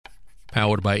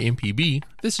Powered by MPB,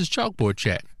 this is Chalkboard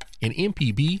Chat, an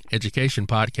MPB education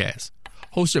podcast,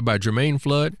 hosted by Jermaine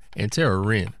Flood and Tara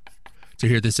Wren. To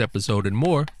hear this episode and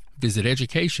more, visit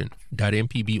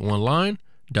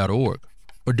education.mpbonline.org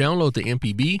or download the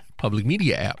MPB Public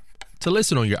Media app to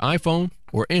listen on your iPhone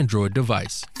or Android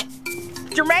device.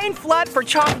 Jermaine Flood for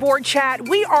Chalkboard Chat.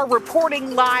 We are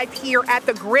reporting live here at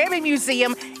the Grammy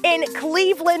Museum in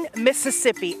Cleveland,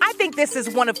 Mississippi. I think this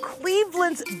is one of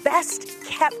Cleveland's best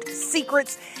kept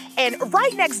secrets. And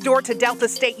right next door to Delta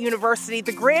State University,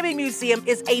 the Grammy Museum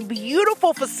is a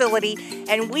beautiful facility,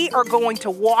 and we are going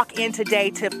to walk in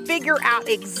today to figure out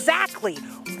exactly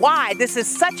why this is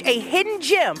such a hidden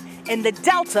gem in the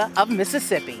Delta of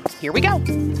Mississippi. Here we go.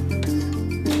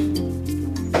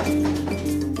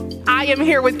 I am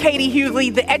here with Katie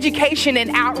Hughley, the Education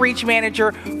and Outreach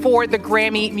Manager for the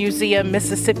Grammy Museum,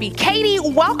 Mississippi. Katie,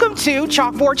 welcome to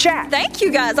Chalkboard Chat. Thank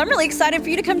you, guys. I'm really excited for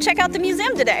you to come check out the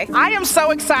museum today. I am so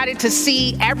excited to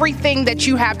see everything that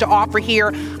you have to offer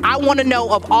here. I want to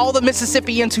know of all the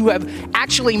Mississippians who have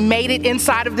actually made it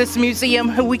inside of this museum,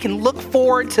 who we can look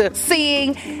forward to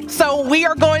seeing. So we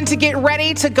are going to get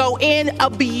ready to go in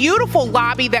a beautiful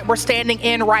lobby that we're standing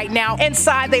in right now.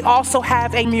 Inside, they also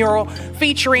have a mural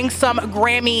featuring some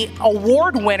Grammy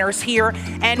Award winners here,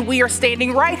 and we are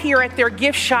standing right here at their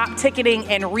gift shop, ticketing,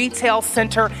 and retail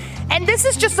center. And this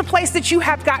is just a place that you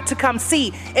have got to come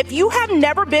see. If you have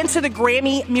never been to the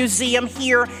Grammy Museum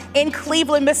here in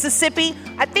Cleveland, Mississippi,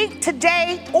 I think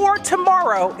today or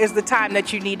tomorrow is the time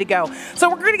that you need to go. So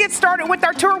we're going to get started with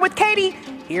our tour with Katie.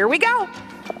 Here we go.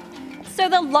 So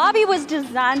the lobby was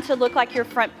designed to look like your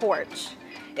front porch.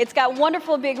 It's got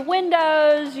wonderful big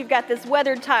windows. You've got this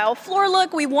weathered tile floor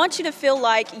look. We want you to feel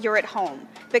like you're at home,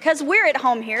 because we're at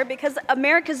home here, because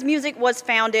America's music was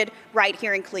founded right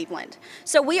here in Cleveland.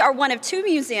 So we are one of two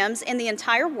museums in the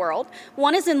entire world.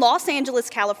 One is in Los Angeles,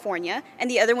 California, and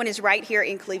the other one is right here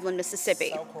in Cleveland,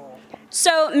 Mississippi. So cool.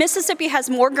 So Mississippi has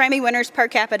more Grammy winners per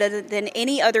capita than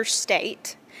any other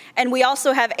state. And we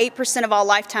also have 8% of all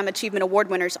Lifetime Achievement Award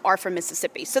winners are from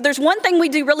Mississippi. So there's one thing we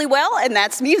do really well, and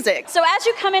that's music. So as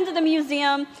you come into the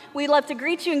museum, we love to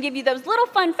greet you and give you those little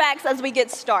fun facts as we get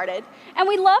started. And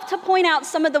we love to point out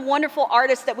some of the wonderful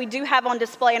artists that we do have on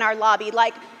display in our lobby,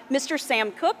 like Mr.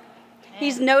 Sam Cooke.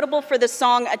 He's notable for the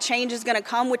song A Change Is Gonna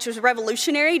Come, which was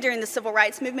revolutionary during the civil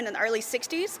rights movement in the early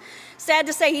 60s. Sad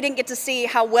to say he didn't get to see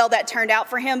how well that turned out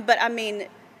for him, but I mean,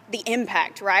 the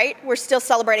impact, right? We're still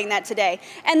celebrating that today.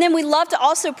 And then we love to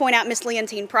also point out Miss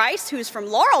Leontine Price, who's from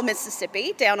Laurel,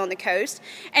 Mississippi, down on the coast.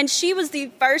 And she was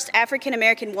the first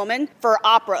African-American woman for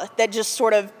opera that just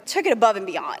sort of took it above and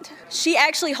beyond. She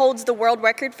actually holds the world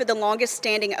record for the longest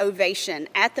standing ovation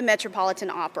at the Metropolitan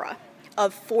Opera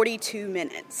of 42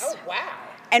 minutes. Oh, wow.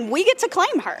 And we get to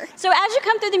claim her. So as you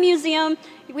come through the museum,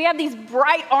 we have these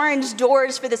bright orange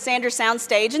doors for the Sanders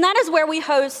Soundstage, and that is where we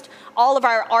host all of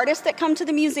our artists that come to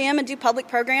the museum and do public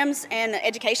programs and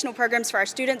educational programs for our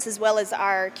students as well as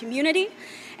our community.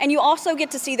 And you also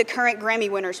get to see the current Grammy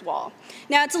Winners Wall.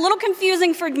 Now, it's a little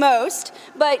confusing for most,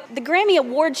 but the Grammy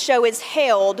Awards show is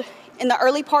held in the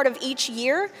early part of each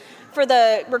year for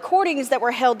the recordings that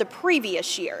were held the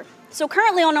previous year. So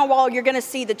currently on our wall, you're going to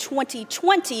see the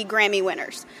 2020 Grammy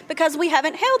winners, because we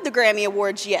haven't held the Grammy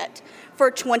Awards yet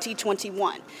for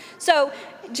 2021. So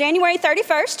January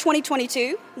 31st,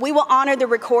 2022, we will honor the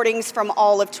recordings from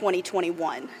all of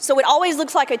 2021. So it always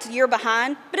looks like it's a year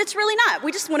behind, but it's really not.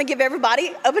 We just want to give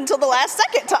everybody up until the last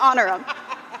second to honor them.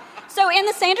 So in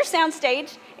the Sanders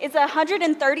Soundstage, it's a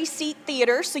 130-seat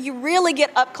theater, so you really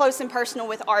get up close and personal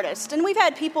with artists. And we've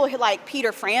had people like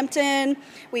Peter Frampton,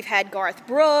 we've had Garth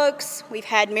Brooks, we've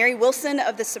had Mary Wilson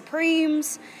of the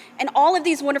Supremes, and all of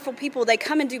these wonderful people, they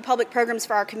come and do public programs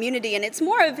for our community, and it's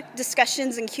more of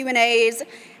discussions and Q&As,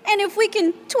 and if we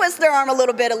can twist their arm a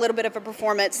little bit of a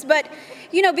performance. But,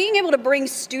 you know, being able to bring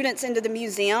students into the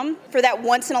museum for that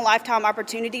once-in-a-lifetime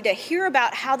opportunity to hear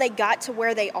about how they got to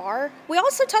where they are. We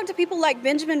also talk to people like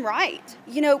Benjamin Wright,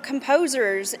 you know,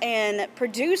 composers and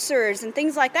producers and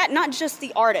things like that, not just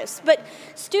the artists. But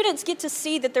students get to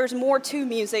see that there's more to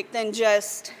music than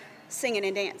just singing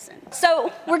and dancing.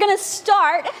 So we're going to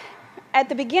start at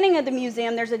the beginning of the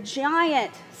museum. There's a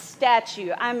giant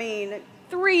statue. I mean,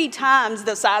 3 times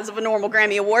the size of a normal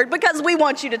Grammy Award, because we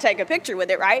want you to take a picture with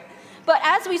it, right? But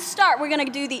as we start, we're going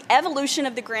to do the evolution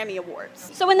of the Grammy Awards.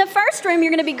 So in the first room,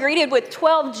 you're going to be greeted with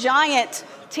 12 giant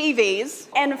TVs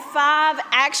and 5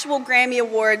 actual Grammy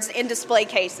Awards in display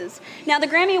cases. Now, the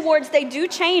Grammy Awards, they do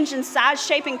change in size,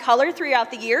 shape, and color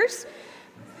throughout the years.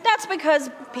 That's because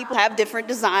people have different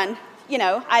design,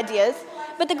 ideas.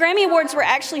 But the Grammy Awards were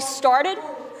actually started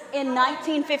in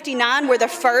 1959, were the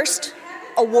first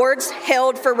awards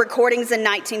held for recordings in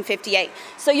 1958.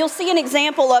 So you'll see an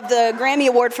example of the Grammy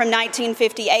Award from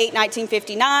 1958,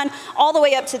 1959, all the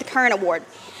way up to the current award.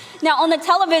 Now, on the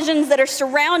televisions that are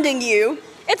surrounding you,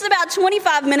 it's about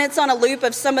 25 minutes on a loop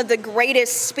of some of the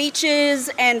greatest speeches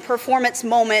and performance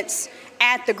moments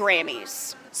at the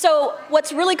Grammys. So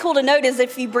what's really cool to note is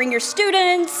if you bring your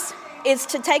students, is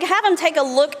to have them take a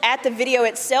look at the video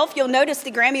itself. You'll notice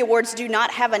the Grammy Awards do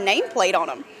not have a nameplate on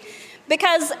them,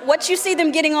 because what you see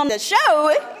them getting on the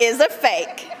show is a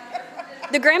fake.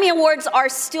 The Grammy Awards are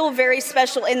still very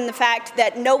special in the fact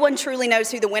that no one truly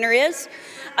knows who the winner is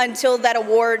until that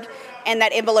award and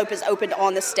that envelope is opened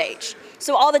on the stage.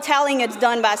 So all the tallying is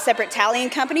done by a separate tallying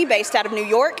company based out of New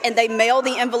York, and they mail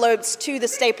the envelopes to the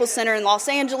Staples Center in Los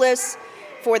Angeles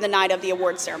for the night of the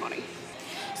award ceremony.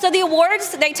 So the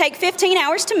awards, they take 15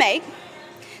 hours to make.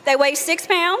 They weigh 6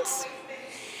 pounds.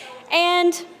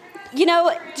 And,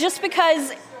 just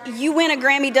because you win a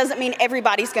Grammy doesn't mean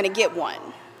everybody's going to get one.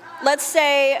 Let's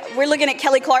say we're looking at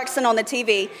Kelly Clarkson on the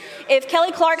TV. If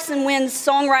Kelly Clarkson wins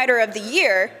Songwriter of the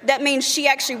Year, that means she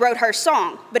actually wrote her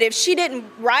song. But if she didn't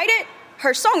write it,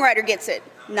 her songwriter gets it,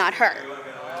 not her.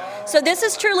 So this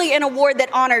is truly an award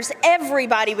that honors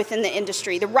everybody within the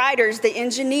industry, the writers, the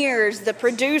engineers, the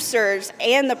producers,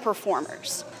 and the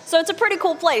performers. So it's a pretty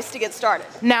cool place to get started.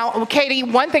 Now, Katie,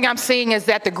 one thing I'm seeing is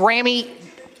that the Grammy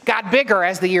got bigger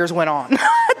as the years went on.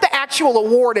 The actual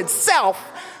award itself,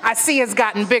 I see, has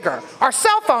gotten bigger. Our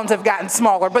cell phones have gotten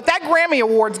smaller, but that Grammy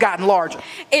Award's gotten larger.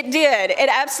 It did. It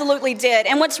absolutely did.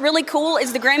 And what's really cool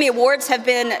is the Grammy Awards have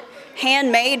been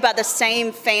handmade by the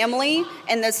same family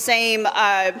and the same,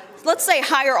 let's say,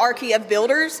 hierarchy of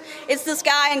builders. It's this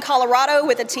guy in Colorado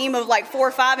with a team of like 4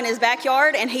 or 5 in his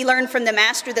backyard, and he learned from the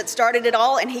master that started it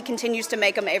all, and he continues to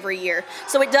make them every year.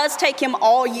 So it does take him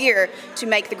all year to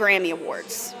make the Grammy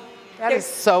Awards. That is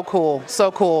so cool,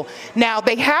 so cool. Now,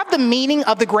 they have the meaning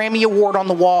of the Grammy Award on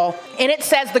the wall, and it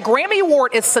says the Grammy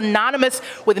Award is synonymous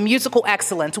with musical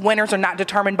excellence. Winners are not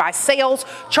determined by sales,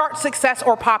 chart success,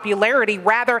 or popularity.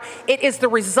 Rather, it is the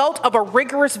result of a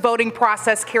rigorous voting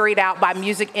process carried out by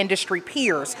music industry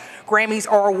peers. Grammys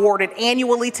are awarded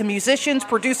annually to musicians,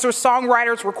 producers,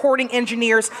 songwriters, recording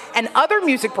engineers, and other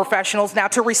music professionals. Now,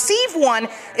 to receive one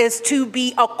is to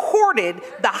be accorded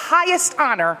the highest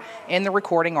honor in the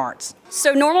recording arts.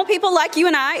 So normal people like you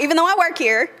and I, even though I work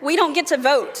here, we don't get to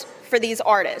vote for these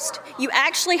artists. You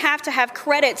actually have to have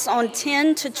credits on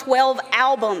 10 to 12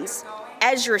 albums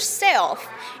as yourself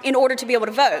in order to be able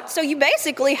to vote. So you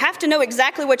basically have to know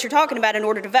exactly what you're talking about in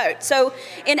order to vote. So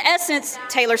in essence,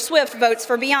 Taylor Swift votes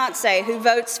for Beyonce, who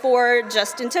votes for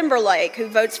Justin Timberlake, who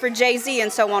votes for Jay-Z,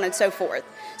 and so on and so forth.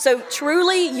 So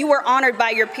truly, you are honored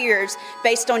by your peers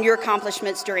based on your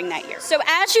accomplishments during that year. So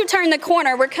as you turn the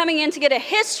corner, we're coming in to get a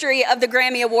history of the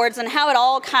Grammy Awards and how it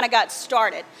all kind of got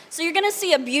started. So you're going to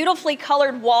see a beautifully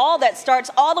colored wall that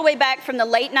starts all the way back from the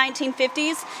late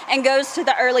 1950s and goes to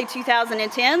the early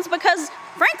 2010s because,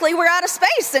 frankly, we're out of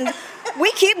space and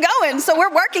we keep going. So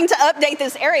we're working to update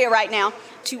this area right now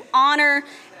to honor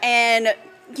and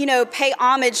pay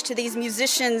homage to these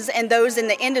musicians and those in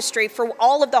the industry for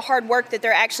all of the hard work that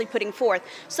they're actually putting forth.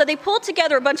 So they pulled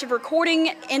together a bunch of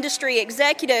recording industry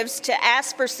executives to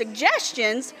ask for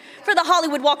suggestions for the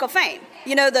Hollywood Walk of Fame.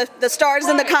 The stars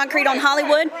in the concrete on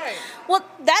Hollywood. Right. Well,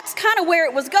 that's kind of where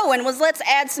it was going, was let's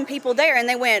add some people there. And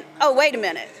they went, oh, wait a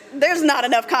minute. There's not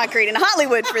enough concrete in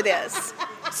Hollywood for this.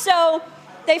 So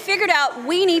they figured out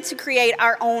we need to create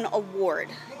our own award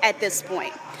at this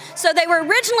point. So they were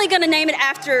originally going to name it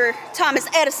after Thomas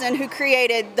Edison, who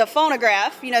created the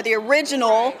phonograph, the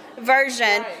original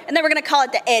version, and they were going to call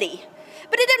it the Eddie.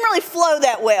 But it didn't really flow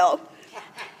that well.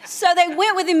 So they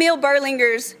went with Emil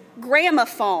Berlinger's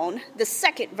gramophone, the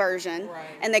second version,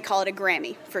 and they call it a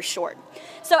Grammy for short.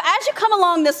 So as you come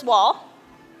along this wall,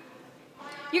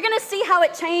 you're going to see how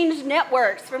it changed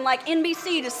networks from like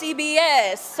NBC to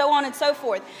CBS, so on and so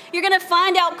forth. You're going to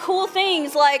find out cool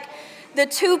things like the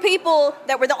 2 people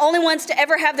that were the only ones to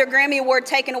ever have their Grammy Award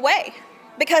taken away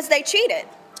because they cheated.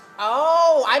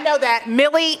 Oh, I know that.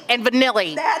 Milli and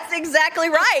Vanilli. That's exactly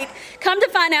right. Come to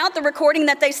find out, the recording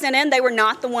that they sent in, they were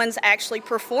not the ones actually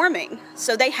performing.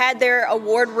 So they had their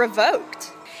award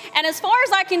revoked. And as far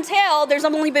as I can tell, there's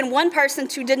only been one person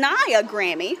to deny a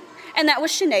Grammy, and that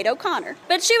was Sinead O'Connor.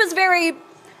 But she was very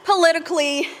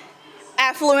politically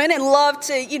affluent and loved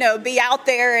to, be out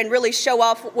there and really show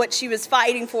off what she was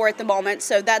fighting for at the moment.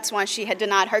 So that's why she had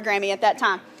denied her Grammy at that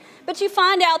time. But you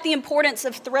find out the importance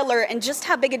of Thriller and just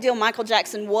how big a deal Michael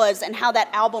Jackson was and how that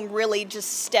album really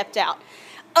just stepped out.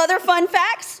 Other fun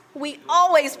facts, we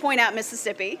always point out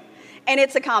Mississippi and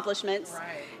its accomplishments.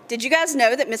 Right. Did you guys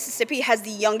know that Mississippi has the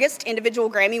youngest individual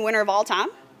Grammy winner of all time?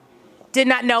 Did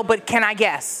not know, but can I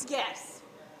guess? Yes.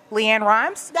 LeAnn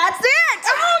Rimes? That's it!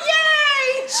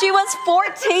 Oh, yay! She was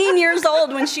 14 years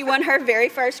old when she won her very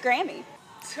first Grammy.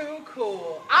 Too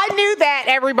cool. I knew that,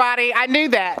 everybody. I knew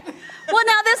that. Well,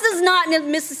 now, this is not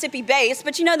Mississippi based,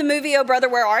 but you know the movie Oh Brother,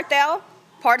 Where Art Thou?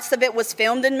 Parts of it was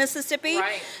filmed in Mississippi.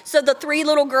 Right. So the 3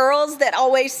 little girls that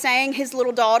always sang His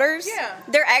Little Daughters, Yeah.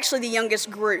 they're actually the youngest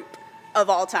group of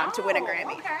all time to win a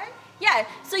Grammy. Okay. Yeah,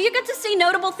 so you get to see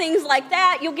notable things like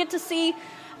that. You'll get to see,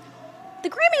 the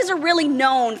Grammys are really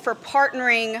known for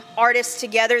partnering artists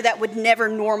together that would never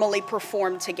normally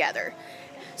perform together.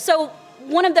 So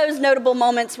one of those notable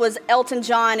moments was Elton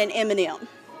John and Eminem.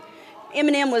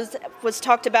 Eminem was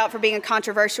talked about for being a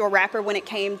controversial rapper when it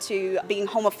came to being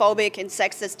homophobic and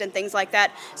sexist and things like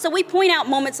that. So we point out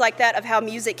moments like that of how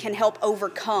music can help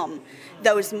overcome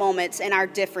those moments and our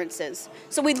differences.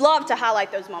 So we'd love to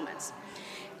highlight those moments.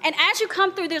 And as you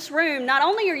come through this room, not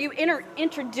only are you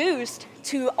introduced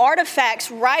to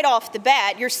artifacts right off the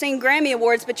bat, you're seeing Grammy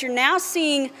Awards, but you're now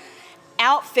seeing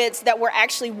outfits that were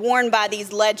actually worn by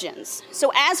these legends.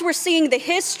 So as we're seeing the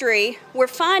history, we're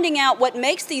finding out what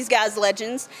makes these guys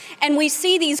legends, and we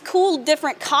see these cool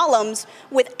different columns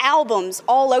with albums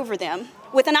all over them,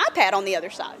 with an iPad on the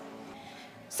other side.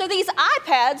 So these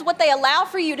iPads, what they allow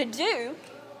for you to do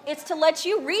is to let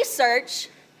you research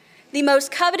the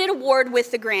most coveted award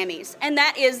with the Grammys, and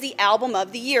that is the Album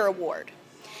of the Year award.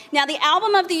 Now, the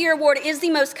Album of the Year award is the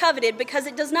most coveted because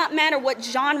it does not matter what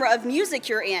genre of music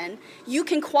you're in, you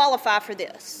can qualify for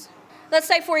this. Let's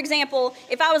say, for example,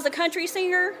 if I was a country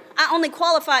singer, I only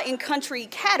qualify in country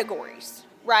categories,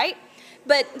 right?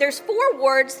 But there's 4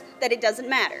 awards that it doesn't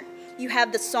matter. You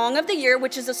have the Song of the Year,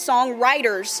 which is a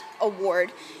Songwriters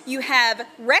Award. You have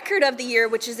Record of the Year,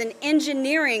 which is an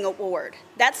engineering award.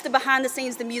 That's the behind the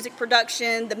scenes, the music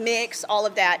production, the mix, all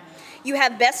of that. You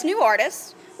have Best New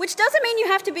Artist, which doesn't mean you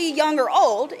have to be young or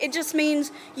old. It just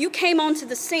means you came onto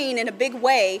the scene in a big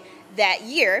way that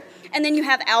year. And then you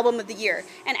have Album of the Year.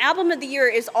 And Album of the Year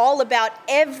is all about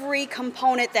every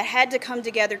component that had to come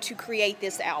together to create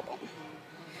this album.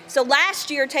 So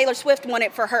last year, Taylor Swift won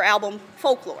it for her album,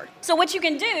 Folklore. So what you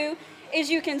can do is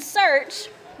you can search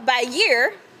by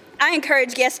year. I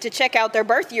encourage guests to check out their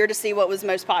birth year to see what was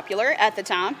most popular at the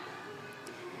time.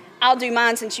 I'll do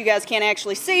mine since you guys can't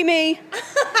actually see me.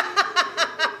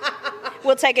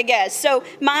 We'll take a guess. So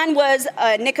mine was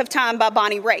Nick of Time by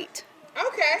Bonnie Raitt.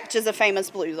 Okay. Which is a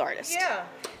famous blues artist. Yeah.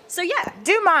 So yeah.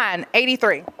 Do mine,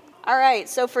 83. All right,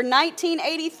 so for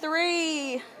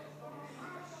 1983,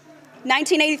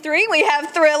 we have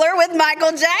Thriller with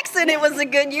Michael Jackson. It was a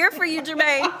good year for you,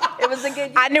 Jermaine. It was a good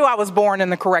year. I knew I was born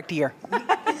in the correct year.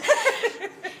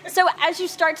 So as you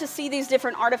start to see these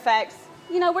different artifacts,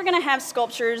 you know, we're going to have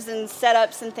sculptures and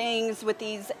setups and things with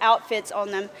these outfits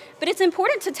on them. But it's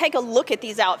important to take a look at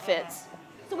these outfits.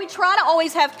 So we try to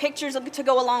always have pictures to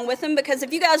go along with them, because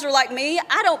if you guys are like me,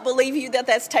 I don't believe you that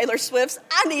that's Taylor Swift's.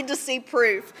 I need to see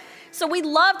proof. So we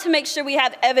love to make sure we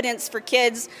have evidence for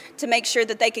kids to make sure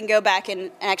that they can go back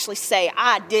and actually say,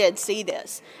 I did see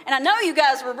this. And I know you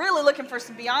guys were really looking for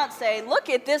some Beyonce. Look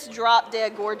at this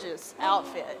drop-dead gorgeous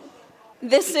outfit.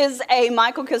 This is a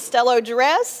Michael Costello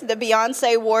dress that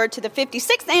Beyonce wore to the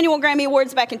 56th Annual Grammy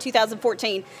Awards back in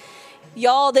 2014.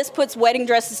 Y'all, this puts wedding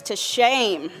dresses to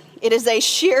shame. It is a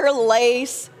sheer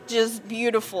lace, just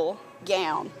beautiful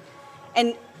gown.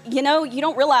 And you know, you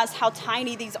don't realize how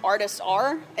tiny these artists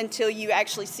are until you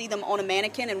actually see them on a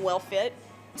mannequin and well fit.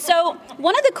 So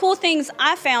one of the cool things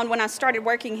I found when I started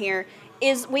working here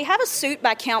is we have a suit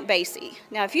by Count Basie.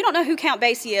 Now, if you don't know who Count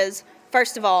Basie is,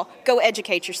 first of all, go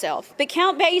educate yourself. But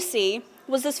Count Basie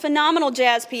was this phenomenal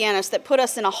jazz pianist that put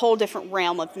us in a whole different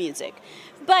realm of music.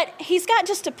 But he's got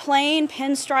just a plain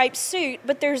pinstripe suit,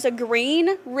 but there's a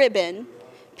green ribbon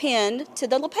pinned to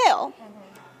the lapel.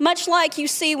 Much like you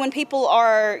see when people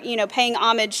are, you know, paying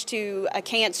homage to a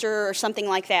cancer or something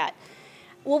like that.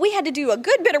 Well, we had to do a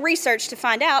good bit of research to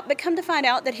find out, but come to find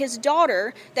out that his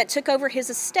daughter that took over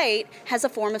his estate has a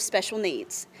form of special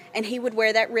needs, and he would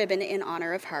wear that ribbon in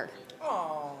honor of her.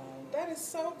 Oh, that is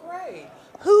so great.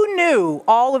 Who knew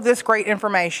all of this great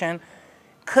information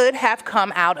could have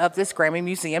come out of this Grammy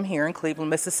Museum here in Cleveland,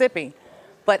 Mississippi?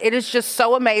 But it is just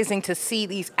so amazing to see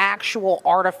these actual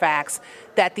artifacts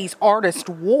that these artists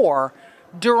wore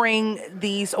during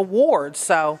these awards.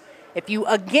 So if you,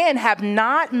 again, have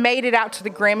not made it out to the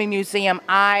Grammy Museum,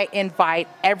 I invite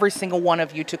every single one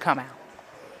of you to come out.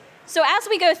 So as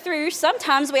we go through,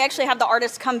 sometimes we actually have the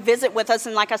artists come visit with us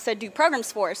and, like I said, do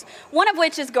programs for us. One of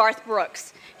which is Garth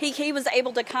Brooks. He was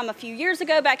able to come a few years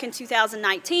ago, back in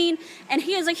 2019, and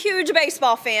he is a huge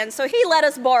baseball fan, so he let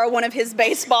us borrow one of his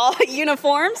baseball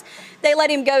uniforms. They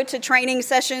let him go to training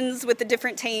sessions with the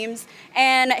different teams,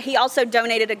 and he also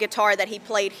donated a guitar that he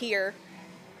played here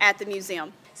at the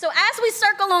museum. So as we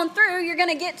circle on through, you're going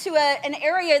to get to an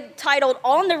area titled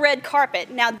On the Red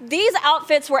Carpet. Now, these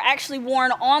outfits were actually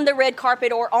worn on the red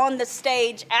carpet or on the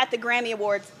stage at the Grammy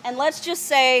Awards. And let's just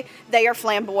say they are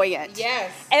flamboyant.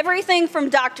 Yes. Everything from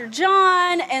Dr.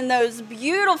 John and those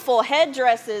beautiful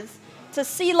headdresses to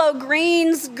CeeLo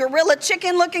Green's gorilla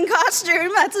chicken-looking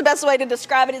costume. That's the best way to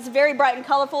describe it. It's very bright and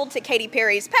colorful, to Katy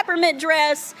Perry's peppermint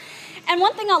dress. And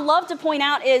one thing I love to point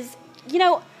out is, you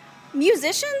know,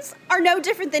 musicians are no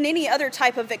different than any other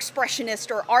type of expressionist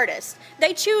or artist.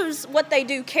 They choose what they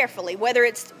do carefully, whether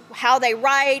it's how they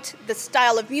write, the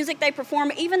style of music they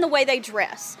perform, even the way they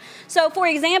dress. So, for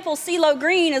example, CeeLo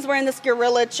Green is wearing this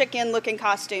gorilla chicken-looking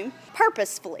costume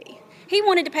purposefully. He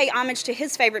wanted to pay homage to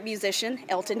his favorite musician,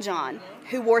 Elton John,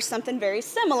 who wore something very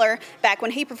similar back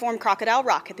when he performed Crocodile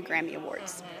Rock at the Grammy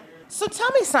Awards. So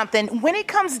tell me something. When it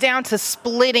comes down to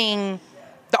splitting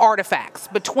the artifacts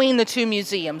between the two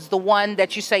museums, the one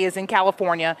that you say is in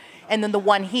California and then the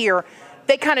one here,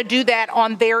 they kind of do that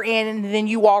on their end, and then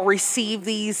you all receive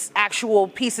these actual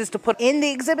pieces to put in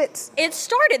the exhibits? It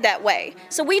started that way.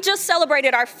 So we just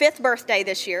celebrated our 5th birthday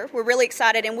this year. We're really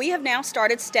excited, and we have now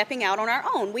started stepping out on our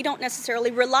own. We don't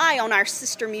necessarily rely on our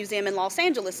sister museum in Los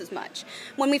Angeles as much.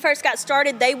 When we first got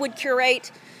started, they would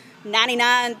curate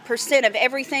 99% of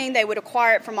everything. They would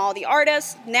acquire it from all the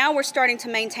artists. Now we're starting to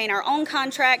maintain our own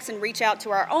contracts and reach out to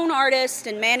our own artists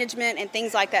and management and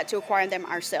things like that to acquire them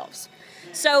ourselves.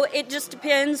 So it just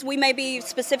depends. We may be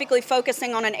specifically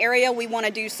focusing on an area. We want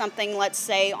to do something, let's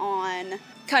say, on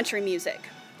country music.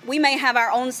 We may have our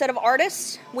own set of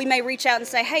artists. We may reach out and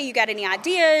say, hey, you got any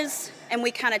ideas? And we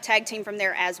kind of tag team from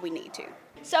there as we need to.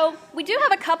 So we do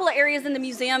have a couple of areas in the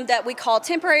museum that we call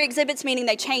temporary exhibits, meaning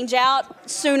they change out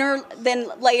sooner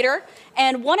than later.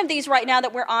 And one of these right now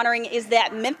that we're honoring is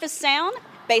that Memphis sound,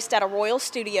 based out of Royal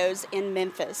Studios in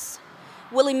Memphis.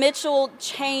 Willie Mitchell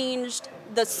changed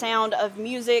the sound of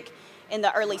music in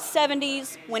the early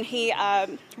 70s when he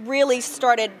really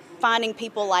started finding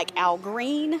people like Al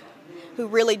Green, who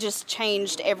really just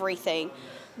changed everything.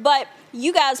 But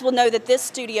you guys will know that this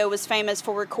studio was famous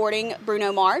for recording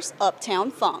Bruno Mars'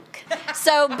 Uptown Funk.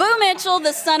 So Boo Mitchell,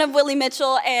 the son of Willie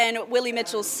Mitchell, and Willie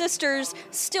Mitchell's sisters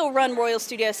still run Royal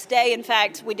Studios today. In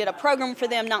fact, we did a program for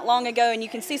them not long ago, and you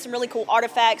can see some really cool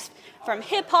artifacts from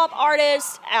hip-hop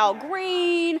artists, Al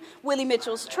Green, Willie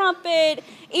Mitchell's trumpet,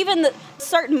 even the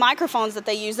certain microphones that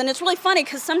they use. And it's really funny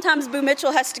because sometimes Boo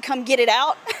Mitchell has to come get it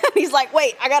out. He's like,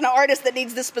 wait, I got an artist that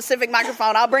needs this specific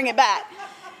microphone. I'll bring it back.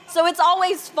 So it's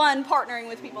always fun partnering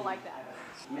with people like that.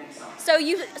 So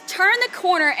you turn the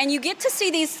corner and you get to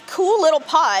see these cool little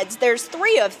pods. There's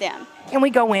 3 of them. Can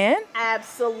we go in?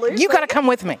 Absolutely. You got to come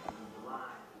with me.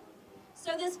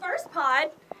 So this first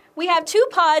pod, we have 2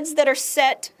 pods that are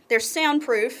set. They're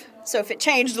soundproof. So if it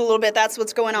changed a little bit, that's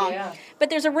what's going on. Yeah. But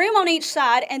there's a room on each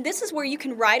side, and this is where you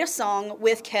can write a song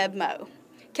with Keb Mo.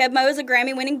 Keb Mo is a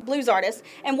Grammy-winning blues artist,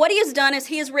 and what he has done is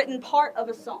he has written part of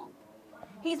a song.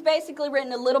 He's basically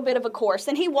written a little bit of a course,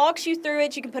 and he walks you through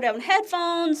it. You can put it on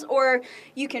headphones, or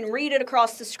you can read it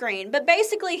across the screen. But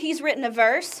basically, he's written a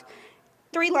verse,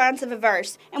 3 lines of a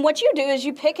verse. And what you do is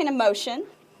you pick an emotion,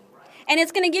 and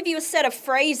it's going to give you a set of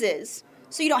phrases,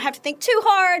 so you don't have to think too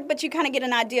hard, but you kind of get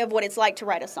an idea of what it's like to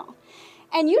write a song.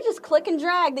 And you just click and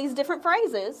drag these different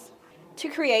phrases to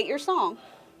create your song.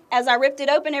 As I ripped it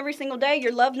open every single day,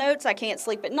 your love notes, I can't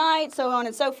sleep at night, so on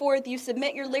and so forth, you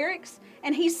submit your lyrics,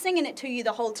 and he's singing it to you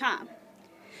the whole time.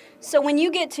 So when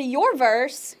you get to your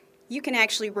verse, you can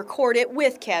actually record it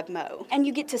with Keb Mo, and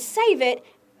you get to save it,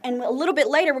 and a little bit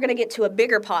later, we're going to get to a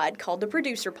bigger pod called the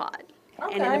producer pod.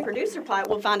 Okay. And in the producer pod,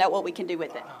 we'll find out what we can do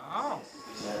with it. Oh.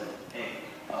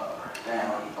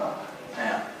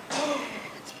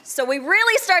 So we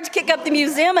really start to kick up the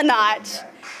museum a notch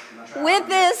with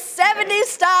this 70s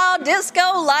style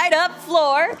disco light up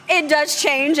floor. It does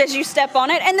change as you step on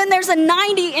it. And then there's a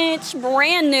 90-inch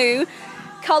brand new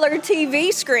color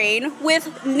TV screen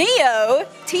with Neo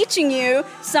teaching you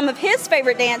some of his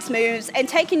favorite dance moves and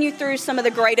taking you through some of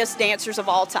the greatest dancers of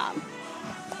all time.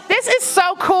 This is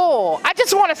so cool. I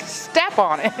just want to step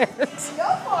on it. Go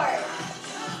for it.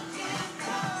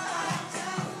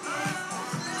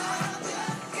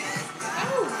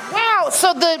 Wow,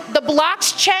 so the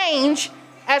blocks change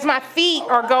as my feet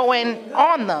are going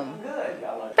on them. Good.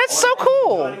 That's so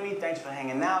cool. Thanks for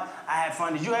hanging out. I had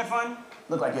fun. Did you have fun?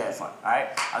 Look like you had fun, all right?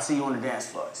 I'll see you on the dance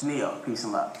floor. It's Neo. Peace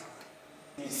and love.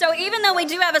 So even though we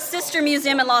do have a sister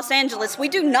museum in Los Angeles, we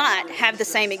do not have the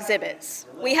same exhibits.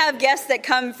 We have guests that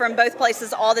come from both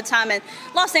places all the time, and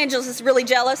Los Angeles is really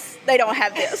jealous. They don't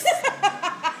have this.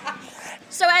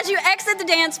 So as you exit the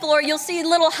dance floor, you'll see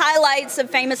little highlights of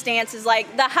famous dances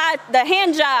like the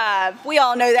hand jive. We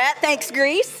all know that. Thanks,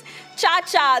 Grease.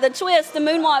 Cha-cha, the twist, the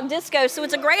moonwalk disco. So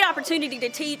it's a great opportunity to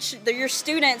teach your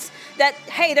students that,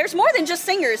 hey, there's more than just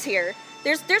singers here.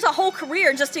 There's a whole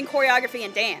career just in choreography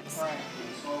and dance.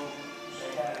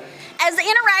 As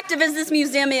interactive as this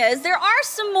museum is, there are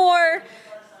some more,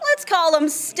 let's call them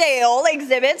stale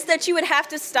exhibits that you would have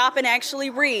to stop and actually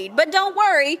read. But don't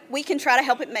worry, we can try to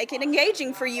help it make it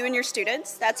engaging for you and your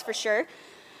students, that's for sure.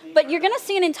 But you're going to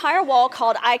see an entire wall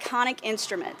called Iconic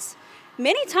Instruments.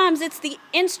 Many times it's the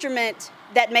instrument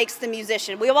that makes the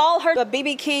musician. We've all heard of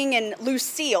B.B. King and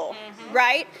Lucille,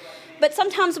 right? But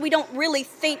sometimes we don't really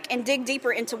think and dig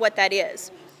deeper into what that is.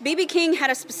 B.B. King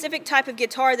had a specific type of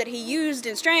guitar that he used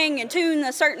and string and tune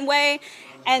a certain way,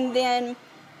 and then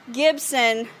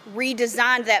Gibson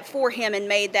redesigned that for him and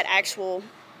made that actual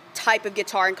type of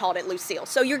guitar and called it Lucille.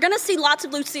 So you're going to see lots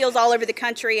of Lucilles all over the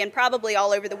country and probably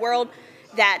all over the world.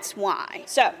 That's why.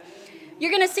 So you're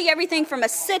going to see everything from a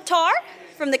sitar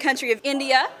from the country of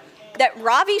India that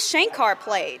Ravi Shankar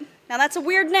played. Now that's a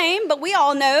weird name, but we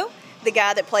all know the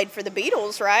guy that played for the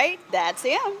Beatles, right? That's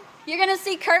him. You're going to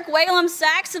see Kirk Whalum's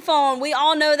saxophone. We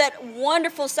all know that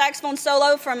wonderful saxophone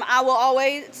solo from I Will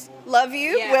Always Love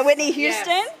You with Whitney Houston.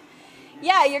 Yes.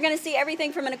 Yeah, you're going to see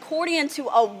everything from an accordion to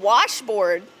a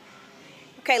washboard.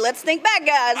 Okay, let's think back,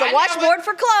 guys. A washboard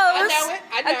for clothes.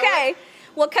 I know it.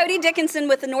 Well, Cody Dickinson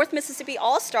with the North Mississippi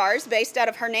All-Stars, based out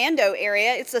of Hernando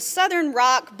area. It's a southern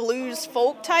rock, blues,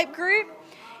 folk type group.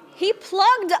 He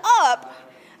plugged up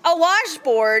a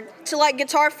washboard to like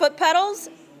guitar foot pedals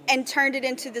and turned it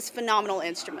into this phenomenal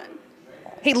instrument.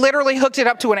 He literally hooked it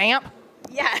up to an amp?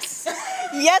 Yes.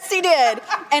 Yes, he did.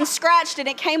 And scratched it.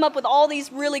 It came up with all these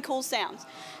really cool sounds.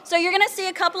 So you're going to see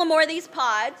a couple of more of these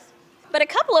pods. But a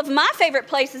couple of my favorite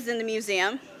places in the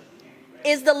museum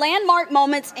is the landmark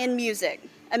moments in music,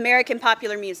 American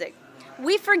popular music.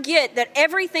 We forget that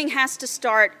everything has to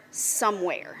start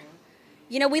somewhere.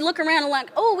 You know, we look around and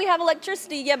like, oh, we have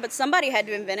electricity. Yeah, but somebody had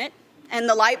to invent it. And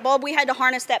the light bulb, we had to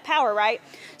harness that power, right?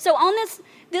 So on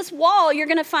this wall, you're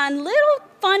going to find little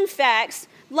fun facts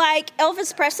like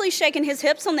Elvis Presley shaking his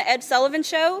hips on the Ed Sullivan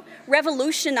Show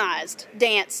revolutionized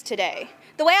dance today.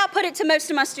 The way I put it to most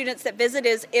of my students that visit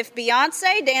is, if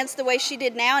Beyonce danced the way she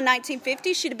did now in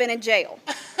 1950, she'd have been in jail.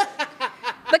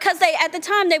 Because at the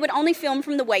time, they would only film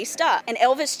from the waist up. And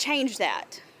Elvis changed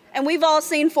that. And we've all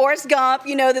seen Forrest Gump,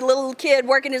 you know, the little kid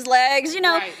working his legs. You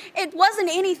know, right. It wasn't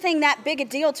anything that big a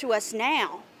deal to us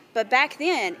now. But back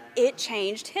then, it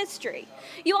changed history.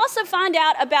 You also find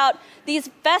out about these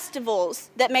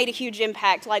festivals that made a huge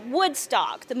impact, like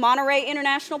Woodstock, the Monterey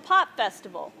International Pop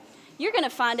Festival. You're going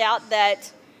to find out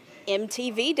that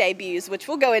MTV debuts, which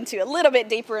we'll go into a little bit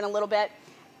deeper in a little bit.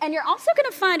 And you're also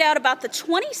going to find out about the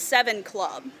 27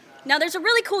 Club. Now, there's a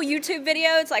really cool YouTube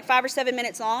video. It's like 5 or 7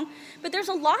 minutes long. But there's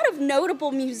a lot of notable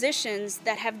musicians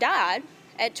that have died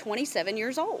at 27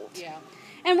 years old. Yeah.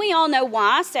 And we all know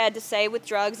why, sad to say, with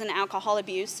drugs and alcohol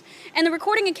abuse. And the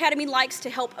Recording Academy likes to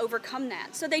help overcome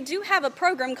that. So they do have a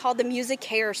program called the Music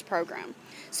Cares program.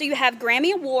 So you have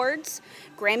Grammy Awards,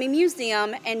 Grammy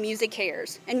Museum, and Music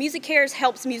Cares. And Music Cares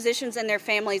helps musicians and their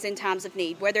families in times of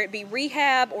need, whether it be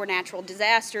rehab or natural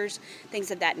disasters, things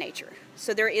of that nature.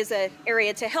 So there is an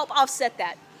area to help offset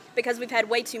that because we've had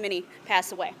way too many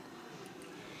pass away.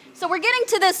 So we're getting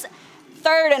to this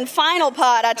third and final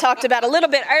pod I talked about a little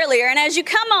bit earlier. And as you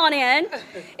come on in,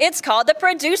 it's called the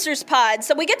Producer's Pod.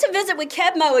 So we get to visit with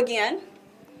Kebmo again.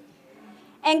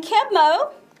 And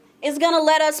Kebmo is going to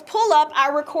let us pull up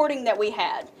our recording that we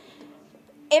had.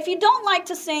 If you don't like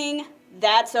to sing,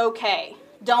 that's okay.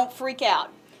 Don't freak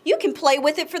out. You can play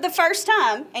with it for the first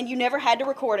time, and you never had to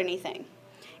record anything.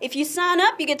 If you sign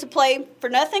up, you get to play for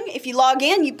nothing. If you log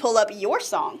in, you pull up your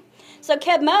song. So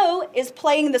Kebmo is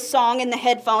playing the song in the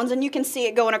headphones, and you can see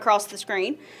it going across the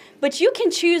screen. But you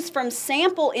can choose from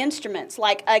sample instruments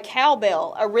like a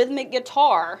cowbell, a rhythmic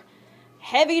guitar,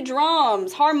 heavy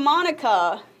drums,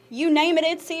 harmonica, you name it,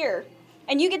 it's here.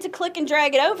 And you get to click and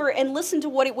drag it over and listen to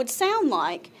what it would sound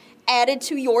like added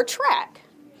to your track.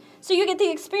 So you get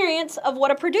the experience of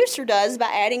what a producer does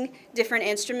by adding different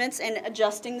instruments and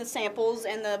adjusting the samples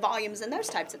and the volumes and those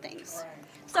types of things.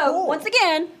 So cool. Once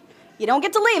again, you don't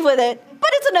get to leave with it, but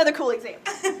it's another cool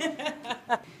example.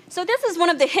 So this is one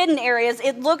of the hidden areas.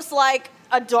 It looks like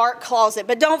a dark closet,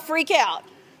 but don't freak out.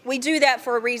 We do that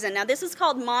for a reason. Now this is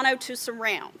called mono to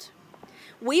surround.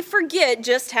 We forget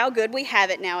just how good we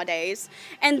have it nowadays.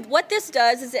 And what this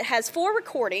does is it has 4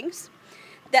 recordings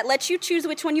that lets you choose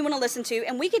which one you want to listen to,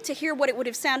 and we get to hear what it would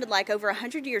have sounded like over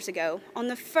 100 years ago on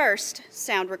the first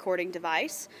sound recording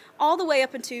device, all the way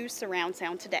up into surround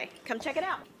sound today. Come check it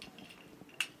out.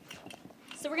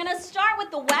 So we're going to start with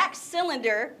the wax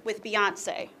cylinder with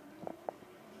Beyonce.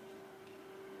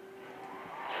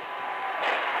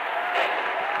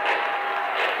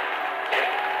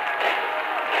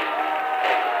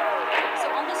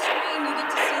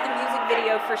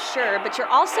 For sure, but you're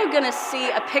also going to see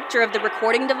a picture of the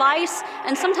recording device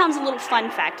and sometimes a little fun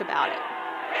fact about it.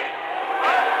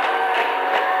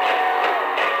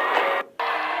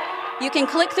 You can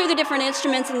click through the different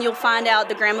instruments and you'll find out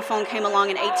the gramophone came along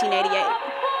in 1888.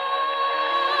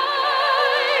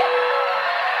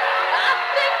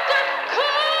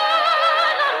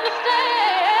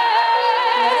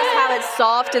 Notice how it's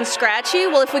soft and scratchy?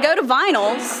 Well, if we go to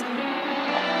vinyls,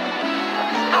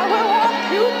 I will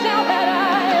walk you down that aisle.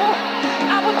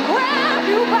 I would grab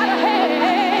you by the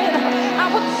hand. I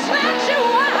would snatch you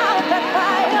out that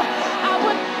fire. I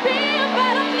would be a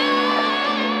better man.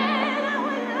 I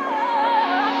would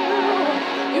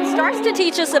love you. It starts to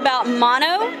teach us about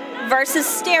mono versus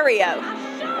stereo.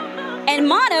 And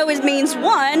mono means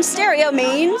 1, stereo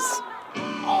means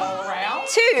All around.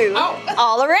 2,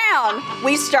 all around.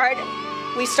 We start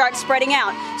spreading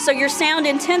out. So your sound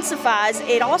intensifies,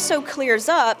 it also clears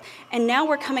up, and now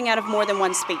we're coming out of more than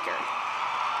one speaker.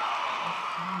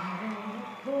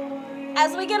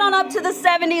 As we get on up to the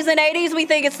 70s and 80s, we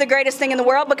think it's the greatest thing in the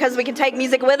world because we can take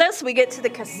music with us. We get to the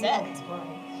cassette.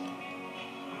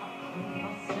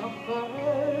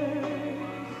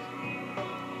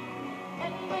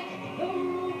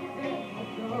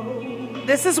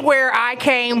 This is where I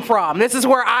came from. This is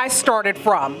where I started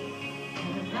from.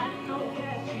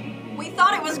 We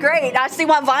thought it was great. I see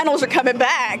why vinyls are coming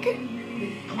back.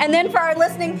 And then for our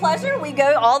listening pleasure, we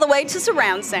go all the way to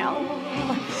surround sound.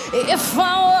 If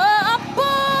I were a boy,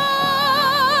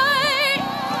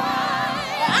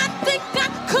 I think I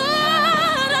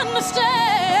could understand.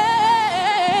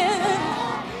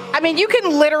 I mean, you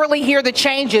can literally hear the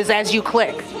changes as you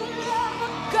click. Girl,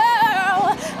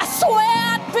 I swear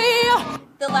I'd be.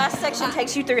 The last section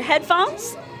takes you through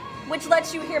headphones, which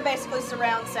lets you hear basically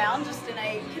surround sound, just in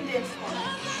a condensed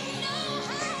format.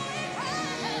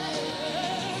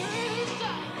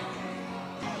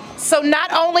 So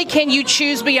not only can you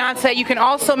choose Beyonce, you can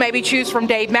also maybe choose from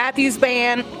Dave Matthews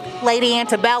Band, Lady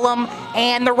Antebellum,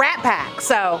 and the Rat Pack.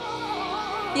 So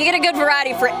you get a good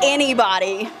variety for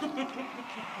anybody.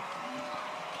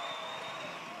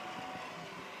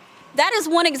 That is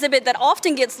one exhibit that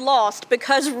often gets lost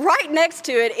because right next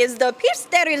to it is the pièce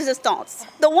de résistance,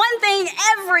 the one thing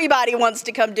everybody wants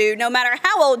to come do, no matter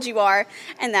how old you are,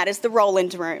 and that is the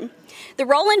Roland Room. The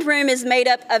Roland Room is made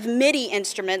up of MIDI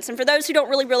instruments, and for those who don't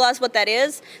really realize what that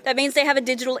is, that means they have a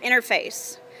digital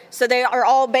interface. So they are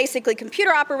all basically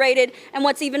computer operated, and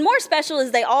what's even more special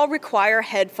is they all require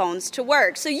headphones to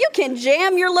work. So you can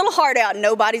jam your little heart out, and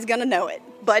nobody's gonna know it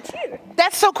but you.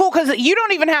 that's so cool because you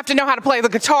don't even have to know how to play the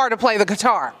guitar to play the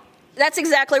guitar. That's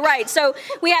exactly right. So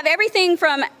we have everything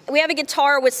from, we have a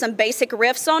guitar with some basic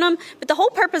riffs on them, but the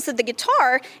whole purpose of the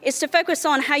guitar is to focus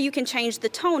on how you can change the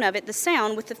tone of it, the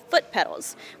sound, with the foot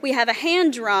pedals. We have a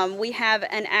hand drum. We have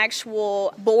an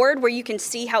actual board where you can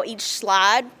see how each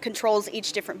slide controls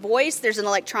each different voice. There's an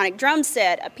electronic drum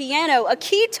set, a piano, a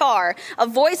keytar, a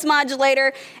voice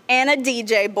modulator, and a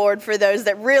DJ board for those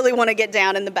that really want to get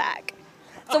down in the back.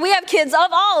 So we have kids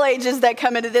of all ages that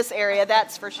come into this area,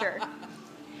 that's for sure.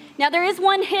 Now, there is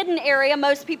one hidden area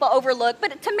most people overlook,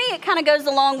 but to me it kind of goes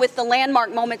along with the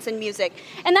landmark moments in music,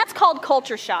 and that's called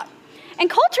Culture Shock. And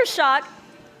Culture Shock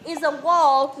is a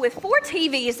wall with 4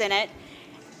 TVs in it,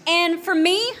 and for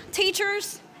me,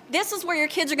 teachers, this is where your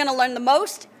kids are going to learn the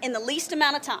most in the least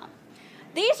amount of time.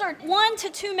 These are 1 to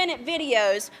 2 minute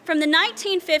videos from the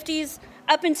 1950s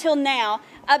up until now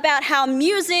about how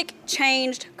music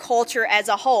changed culture as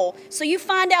a whole. So you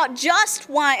find out just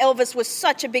why Elvis was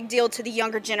such a big deal to the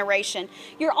younger generation.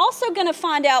 You're also going to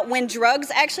find out when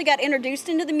drugs actually got introduced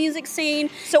into the music scene.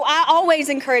 So I always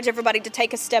encourage everybody to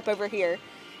take a step over here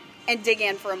and dig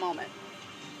in for a moment.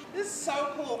 This is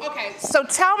so cool. Okay, so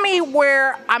tell me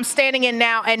where I'm standing in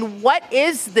now, and what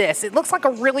is this? It looks like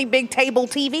a really big table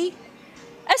TV.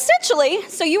 Essentially,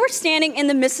 so you are standing in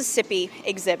the Mississippi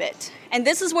exhibit, and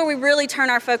this is where we really turn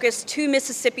our focus to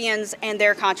Mississippians and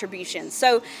their contributions.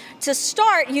 So to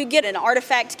start, you get an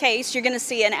artifact case. You're going to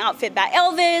see an outfit by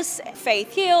Elvis,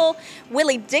 Faith Hill,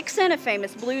 Willie Dixon, a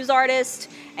famous blues artist,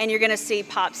 and you're going to see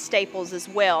Pop Staples as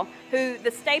well, who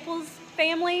the Staples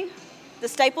family, The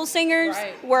Staple Singers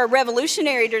were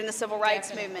revolutionary during the Civil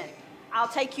Rights movement. I'll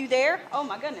take you there. Oh,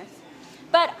 my goodness.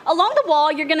 But along the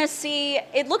wall, you're going to see,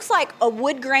 it looks like a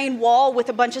wood grain wall with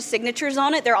a bunch of signatures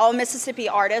on it. They're all Mississippi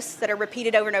artists that are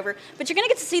repeated over and over. But you're going to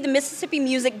get to see the Mississippi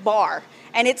Music Bar.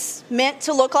 And it's meant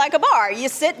to look like a bar. You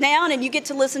sit down and you get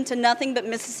to listen to nothing but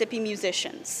Mississippi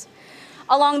musicians.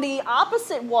 Along the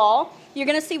opposite wall, you're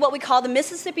going to see what we call the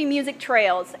Mississippi Music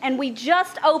Trails. And we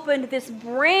just opened this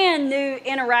brand new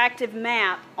interactive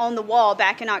map on the wall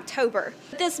back in October.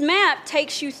 This map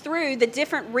takes you through the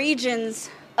different regions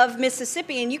of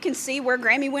Mississippi, and you can see where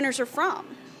Grammy winners are from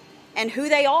and who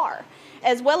they are,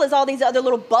 as well as all these other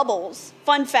little bubbles,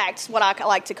 fun facts, what I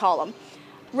like to call them.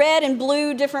 Red and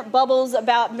blue different bubbles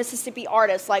about Mississippi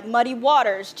artists like Muddy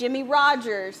Waters, Jimmie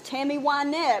Rodgers, Tammy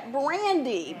Wynette,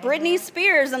 Brandy, Britney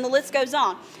Spears, and the list goes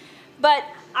on. But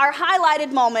our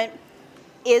highlighted moment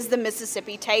is the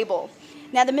Mississippi Table.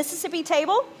 Now, the Mississippi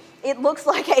Table, it looks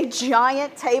like a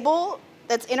giant table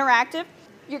that's interactive.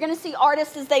 You're going to see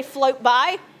artists as they float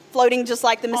by, floating just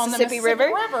like the Mississippi River.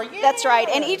 Yeah. That's right.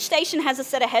 And each station has a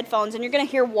set of headphones, and you're going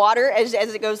to hear water as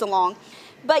it goes along.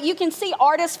 But you can see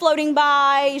artists floating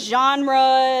by,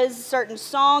 genres, certain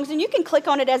songs, and you can click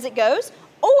on it as it goes.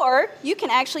 Or you can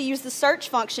actually use the search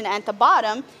function at the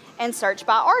bottom and search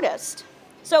by artist.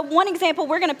 So one example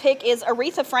we're going to pick is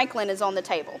Aretha Franklin is on the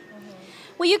table.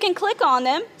 Well, you can click on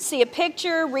them, see a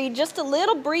picture, read just a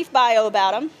little brief bio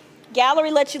about them.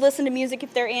 Gallery lets you listen to music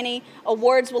if there are any.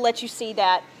 Awards will let you see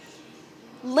that.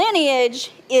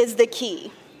 Lineage is the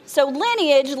key. So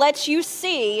Lineage lets you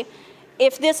see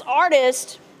if this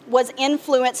artist was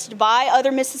influenced by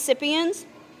other Mississippians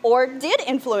or did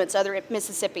influence other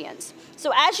Mississippians.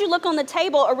 So as you look on the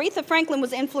table, Aretha Franklin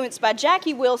was influenced by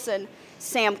Jackie Wilson,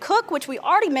 Sam Cooke, which we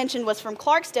already mentioned was from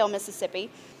Clarksdale, Mississippi,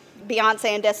 Beyonce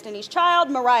and Destiny's Child,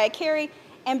 Mariah Carey,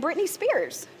 and Britney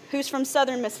Spears, who's from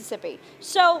southern Mississippi.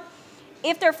 So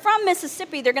if they're from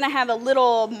Mississippi, they're going to have a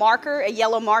little marker, a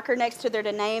yellow marker next to their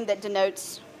name that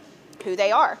denotes who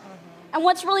they are. And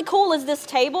what's really cool is this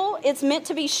table, it's meant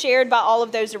to be shared by all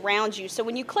of those around you. So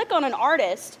when you click on an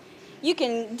artist, you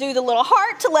can do the little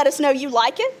heart to let us know you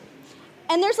like it.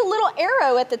 And there's a little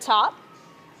arrow at the top,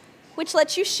 which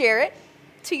lets you share it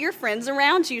to your friends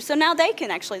around you. So now they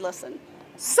can actually listen.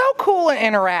 So cool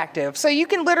and interactive. So you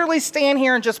can literally stand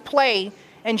here and just play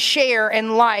and share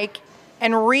and like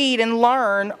and read and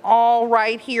learn all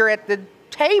right here at the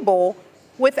table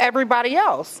with everybody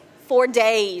else. For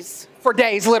days. For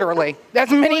days, literally. As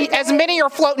many are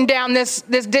floating down this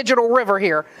digital river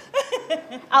here.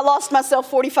 I lost myself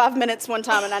 45 minutes one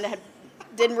time and I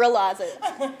didn't realize it.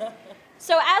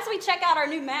 So as we check out our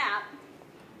new map,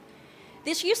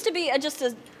 this used to be just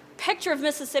a picture of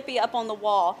Mississippi up on the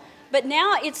wall, but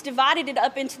now it's divided it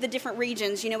up into the different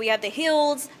regions. You know, we have the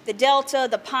hills, the delta,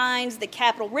 the pines, the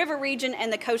Capital River region,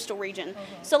 and the coastal region.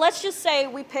 So let's just say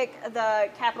we pick the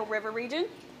Capital River region.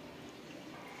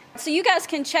 So you guys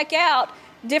can check out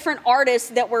different artists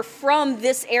that were from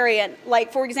this area.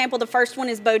 Like, for example, the first one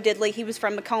is Bo Diddley. He was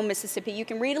from Macomb, Mississippi. You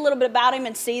can read a little bit about him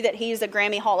and see that he's a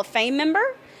Grammy Hall of Fame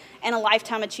member and a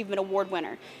Lifetime Achievement Award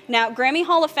winner. Now, Grammy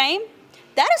Hall of Fame,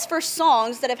 that is for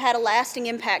songs that have had a lasting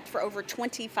impact for over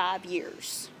 25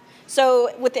 years.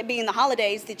 So with it being the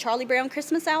holidays, the Charlie Brown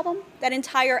Christmas album, that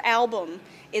entire album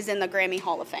is in the Grammy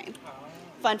Hall of Fame.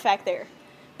 Fun fact there.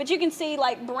 But you can see,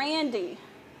 like, Brandy.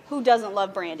 Who doesn't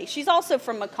love Brandy? She's also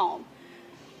from Macomb.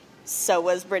 So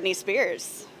was Britney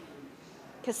Spears.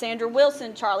 Cassandra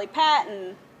Wilson, Charlie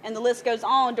Patton, and the list goes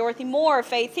on. Dorothy Moore,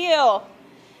 Faith Hill.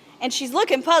 And she's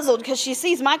looking puzzled because she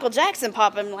sees Michael Jackson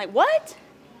pop up. I'm like, what?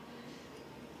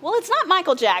 Well, it's not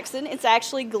Michael Jackson. It's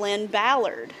actually Glenn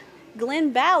Ballard.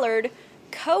 Glenn Ballard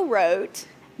co-wrote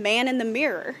Man in the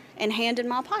Mirror and Hand in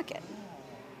My Pocket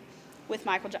with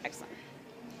Michael Jackson.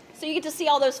 So you get to see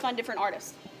all those fun different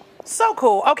artists. So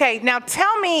cool. Okay, now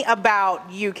tell me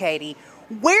about you, Katie.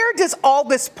 Where does all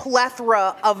this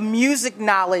plethora of music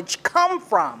knowledge come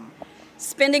from?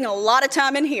 Spending a lot of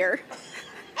time in here.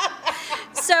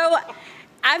 So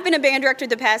I've been a band director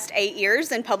the past 8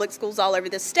 years in public schools all over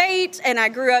the state, and I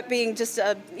grew up being just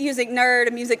a music nerd,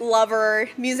 a music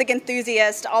lover, music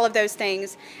enthusiast, all of those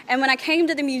things. And when I came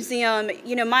to the museum,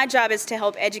 you know, my job is to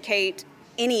help educate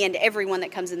any and everyone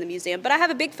that comes in the museum, but I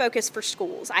have a big focus for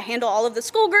schools. I handle all of the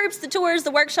school groups, the tours, the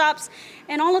workshops,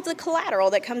 and all of the collateral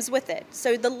that comes with it.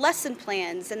 So the lesson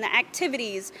plans and the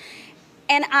activities,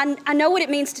 and I know what it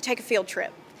means to take a field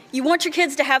trip. You want your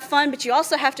kids to have fun, but you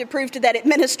also have to prove to that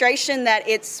administration that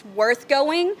it's worth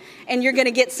going and you're going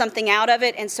to get something out of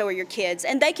it, and so are your kids.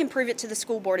 And they can prove it to the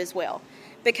school board as well,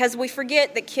 because we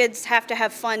forget that kids have to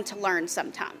have fun to learn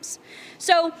sometimes.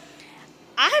 So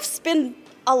I have spent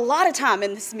a lot of time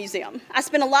in this museum. I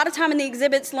spend a lot of time in the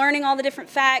exhibits learning all the different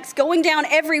facts, going down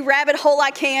every rabbit hole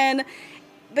I can,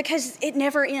 because it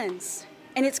never ends.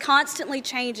 And it's constantly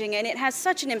changing, and it has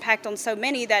such an impact on so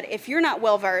many that if you're not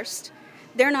well-versed,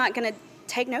 they're not going to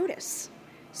take notice.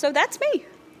 So that's me.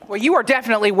 Well, you are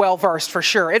definitely well-versed for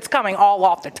sure. It's coming all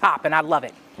off the top, and I love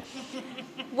it.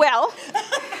 Well,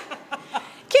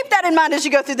 keep that in mind as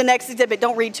you go through the next exhibit.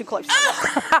 Don't read too close.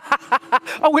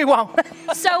 Oh, we won't.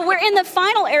 So we're in the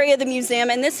final area of the museum,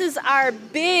 and this is our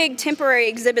big temporary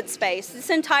exhibit space. This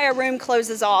entire room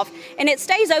closes off, and it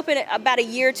stays open about a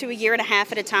year to a year and a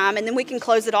half at a time, and then we can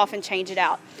close it off and change it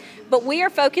out. But we are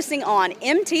focusing on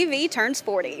MTV Turns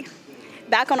 40.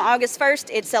 Back on August 1st,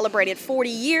 it celebrated 40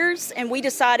 years, and we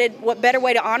decided what better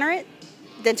way to honor it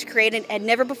than to create a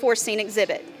never-before-seen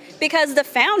exhibit. Because the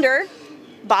founder,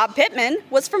 Bob Pittman,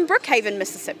 was from Brookhaven,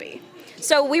 Mississippi.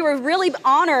 So we were really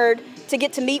honored to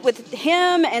get to meet with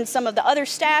him and some of the other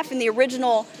staff and the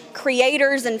original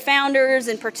creators and founders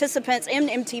and participants in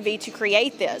MTV to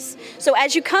create this. So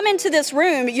as you come into this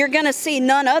room, you're going to see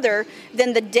none other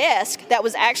than the desk that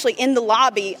was actually in the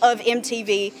lobby of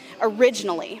MTV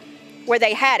originally, where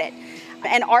they had it.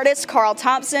 And artist Carl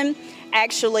Thompson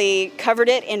actually covered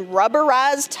it in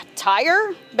rubberized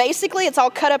tire. Basically, it's all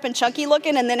cut up and chunky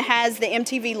looking, and then has the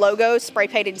MTV logo spray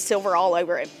painted silver all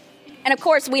over it. And of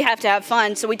course, we have to have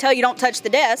fun, so we tell you don't touch the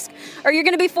desk, or you're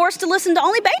going to be forced to listen to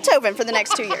only Beethoven for the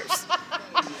next 2 years.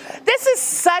 This is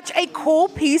such a cool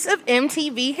piece of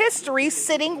MTV history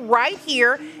sitting right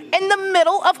here in the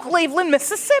middle of Cleveland,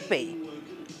 Mississippi.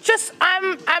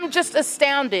 I'm just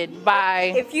astounded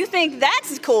by... If you think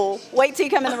that's cool, wait till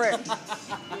you come in the room.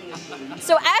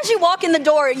 So as you walk in the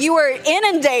door, you are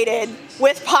inundated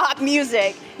with pop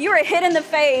music. You are hit in the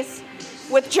face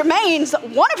with Jermaine's,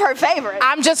 one of her favorites.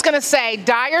 I'm just going to say,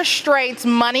 Dire Straits'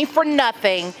 Money for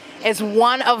Nothing is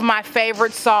one of my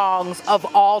favorite songs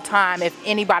of all time, if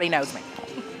anybody knows me.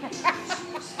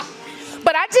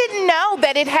 But I didn't know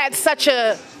that it had such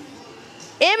a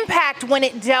impact when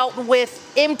it dealt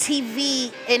with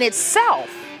MTV in itself,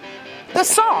 the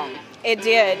song. It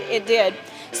did.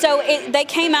 So they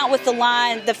came out with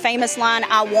the famous line,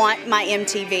 "I want my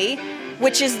MTV,"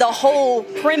 which is the whole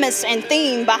premise and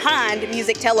theme behind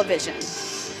music television.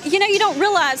 You know, you don't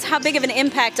realize how big of an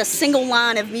impact a single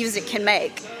line of music can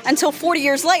make until 40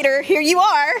 years later, here you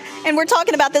are, and we're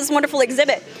talking about this wonderful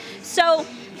exhibit. So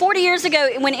 40 years ago,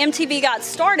 when MTV got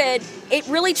started, it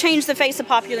really changed the face of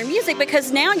popular music,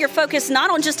 because now you're focused not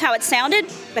on just how it sounded,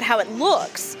 but how it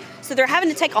looks. So they're having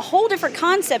to take a whole different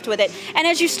concept with it. And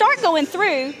as you start going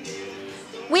through,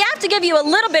 we have to give you a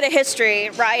little bit of history,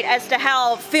 right, as to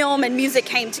how film and music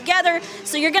came together.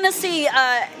 So you're going to see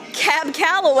Cab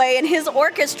Calloway and his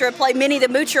orchestra play Minnie the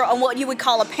Moocher on what you would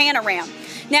call a panoram.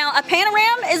 Now, a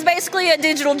panoram is basically a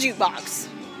digital jukebox.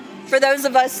 For those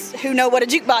of us who know what a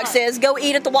jukebox is, go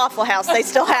eat at the Waffle House. They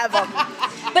still have them.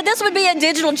 But this would be a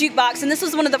digital jukebox, and this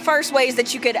was one of the first ways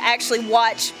that you could actually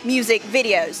watch music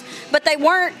videos. But they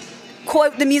weren't,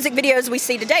 quote, the music videos we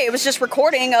see today. It was just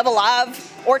recording of a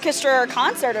live orchestra or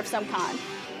concert of some kind.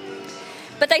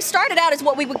 But they started out as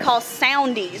what we would call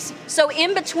soundies. So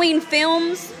in between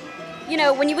films, you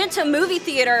know, when you went to a movie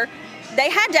theater, they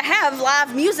had to have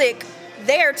live music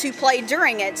there to play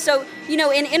during it. So, you know,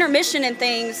 in intermission and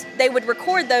things, they would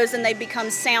record those and they become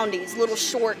soundies, little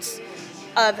shorts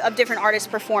of different artists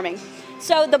performing.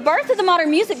 So the birth of the modern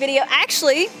music video,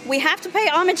 actually, we have to pay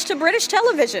homage to British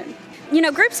television. You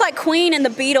know, groups like Queen and the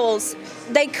Beatles,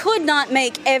 they could not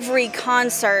make every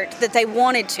concert that they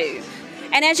wanted to.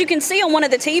 And as you can see on one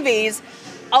of the TVs,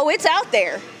 oh, it's out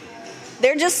there.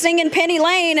 They're just singing Penny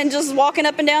Lane and just walking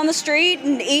up and down the street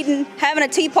and eating, having a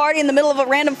tea party in the middle of a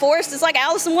random forest. It's like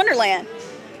Alice in Wonderland.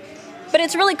 But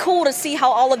it's really cool to see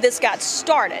how all of this got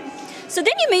started. So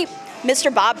then you meet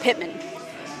Mr. Bob Pittman.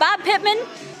 Bob Pittman,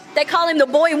 they call him the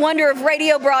boy wonder of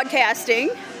radio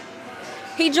broadcasting.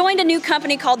 He joined a new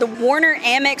company called the Warner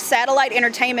Amex Satellite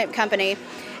Entertainment Company.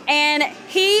 And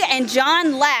he and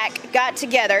John Lack got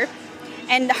together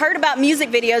and heard about music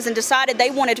videos and decided they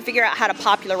wanted to figure out how to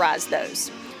popularize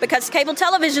those. Because cable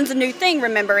television's a new thing,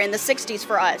 remember, in the 60s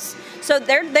for us. So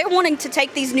they're wanting to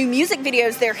take these new music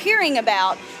videos they're hearing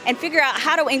about and figure out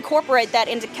how to incorporate that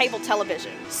into cable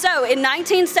television. So in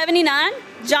 1979,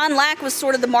 John Lack was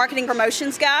sort of the marketing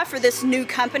promotions guy for this new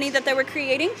company that they were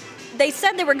creating. They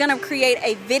said they were going to create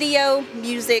a video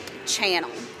music channel.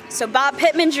 So Bob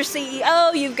Pittman's your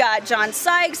CEO, you've got John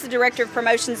Sykes, the Director of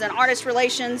Promotions and Artist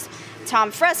Relations,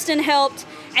 Tom Freston helped,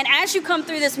 and as you come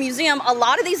through this museum, a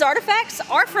lot of these artifacts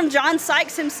are from John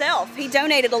Sykes himself. He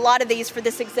donated a lot of these for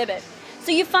this exhibit.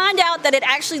 So you find out that it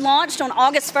actually launched on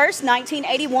August 1st,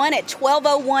 1981 at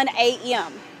 12:01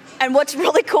 a.m. And what's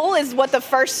really cool is what the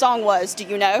first song was. Do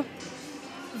you know?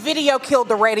 Video Killed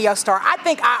the Radio Star. I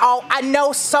think I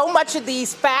know so much of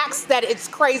these facts that it's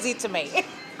crazy to me.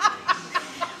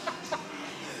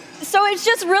 So it's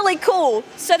just really cool.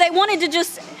 So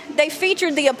they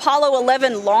featured the Apollo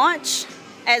 11 launch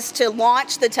as to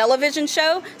launch the television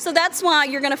show. So that's why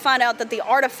you're going to find out that the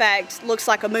artifact looks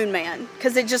like a moon man,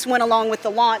 because it just went along with the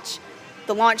launch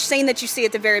scene that you see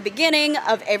at the very beginning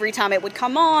of every time it would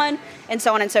come on, and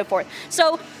so on and so forth.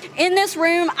 So in this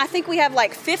room, I think we have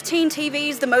like 15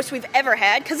 TVs, the most we've ever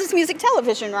had, because it's music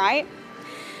television, right?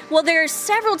 Well, there's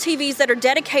several TVs that are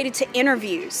dedicated to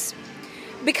interviews.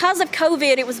 Because of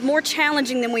COVID, it was more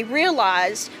challenging than we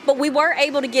realized, but we were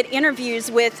able to get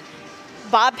interviews with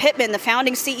Bob Pittman, the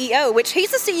founding CEO, which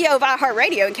he's the CEO of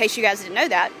iHeartRadio, in case you guys didn't know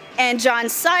that, and John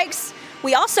Sykes.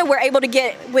 We also were able to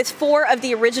get with 4 of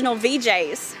the original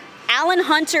VJs. Alan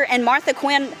Hunter and Martha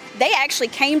Quinn, they actually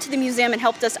came to the museum and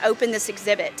helped us open this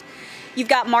exhibit. You've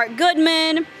got Mark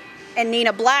Goodman and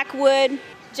Nina Blackwood.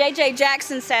 J.J.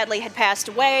 Jackson sadly had passed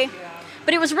away.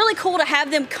 But it was really cool to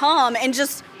have them come and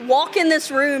just walk in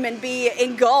this room and be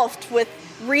engulfed with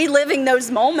reliving those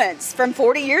moments from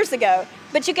 40 years ago.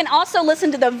 But you can also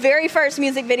listen to the very first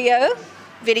music video,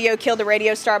 Video Killed the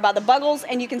Radio Star by the Buggles,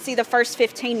 and you can see the first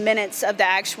 15 minutes of the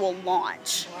actual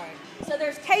launch. Right. So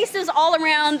there's cases all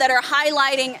around that are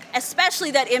highlighting especially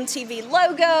that MTV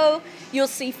logo. You'll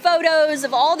see photos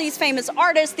of all these famous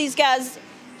artists these guys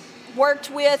worked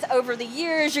with over the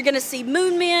years. You're going to see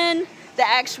Moon Men, the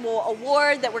actual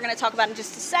award that we're going to talk about in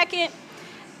just a second.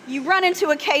 You run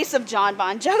into a case of John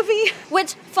Bon Jovi,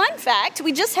 which, fun fact,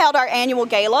 we just held our annual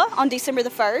gala on December the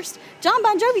 1st. John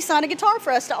Bon Jovi signed a guitar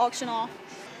for us to auction off.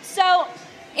 So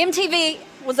MTV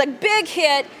was a big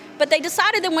hit, but they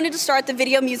decided they wanted to start the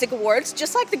Video Music Awards,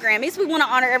 just like the Grammys. We want to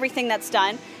honor everything that's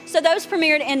done. So those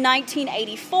premiered in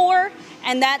 1984,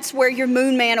 and that's where your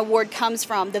Moon Man Award comes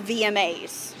from, the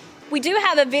VMAs. We do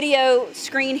have a video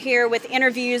screen here with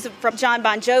interviews from John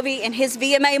Bon Jovi in his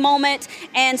VMA moment,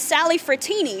 and Sally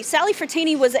Frattini. Sally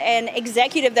Frattini was an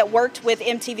executive that worked with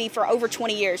MTV for over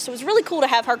 20 years, so it was really cool to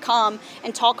have her come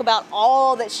and talk about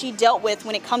all that she dealt with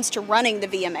when it comes to running the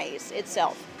VMAs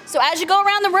itself. So as you go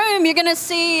around the room, you're going to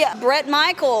see Bret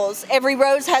Michaels' Every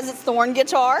Rose Has Its Thorn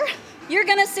guitar. You're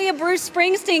going to see a Bruce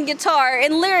Springsteen guitar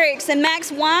and lyrics, and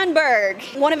Max Weinberg,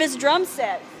 one of his drum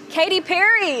sets. Katy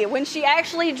Perry, when she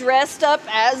actually dressed up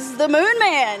as the Moon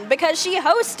Man, because she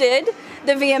hosted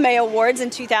the VMA Awards in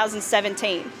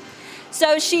 2017.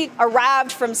 So she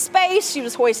arrived from space, she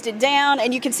was hoisted down,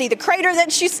 and you can see the crater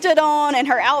that she stood on, and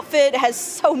her outfit has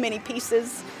so many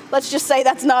pieces. Let's just say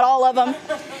that's not all of them.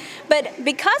 But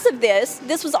because of this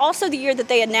was also the year that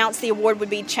they announced the award would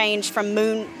be changed from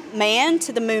Moon Man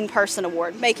to the Moon Person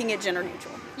Award, making it gender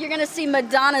neutral. You're going to see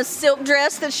Madonna's silk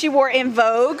dress that she wore in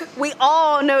Vogue. We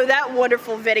all know that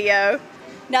wonderful video.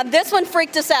 Now, this one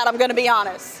freaked us out, I'm going to be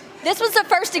honest. This was the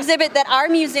first exhibit that our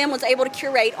museum was able to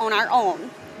curate on our own.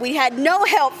 We had no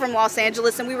help from Los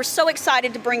Angeles, and we were so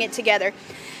excited to bring it together.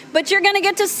 But you're going to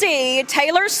get to see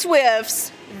Taylor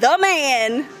Swift's The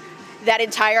Man, that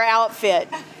entire outfit.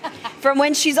 From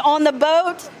when she's on the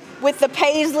boat with the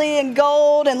paisley and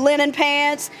gold and linen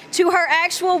pants, to her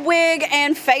actual wig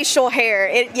and facial hair.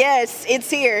 Yes, it's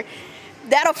here.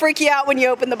 That'll freak you out when you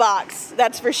open the box,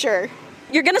 that's for sure.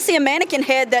 You're going to see a mannequin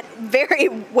head that very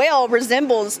well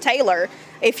resembles Taylor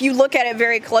if you look at it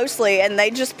very closely, and they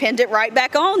just pinned it right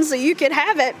back on so you could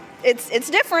have it.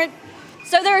 It's different.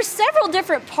 So there are several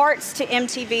different parts to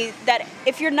MTV that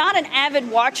if you're not an avid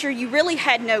watcher, you really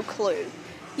had no clue.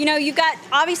 You know, you've got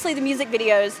obviously the music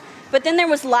videos, but then there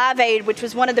was Live Aid, which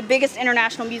was one of the biggest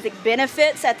international music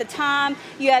benefits at the time.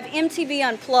 You have MTV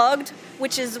Unplugged,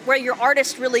 which is where your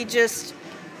artists really just,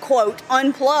 quote,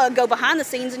 unplug, go behind the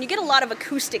scenes, and you get a lot of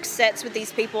acoustic sets with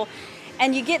these people,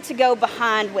 and you get to go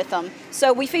behind with them.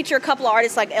 So we feature a couple of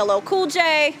artists like LL Cool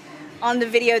J on the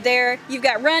video there. You've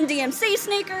got Run DMC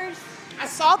sneakers. I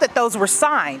saw that those were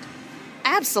signed.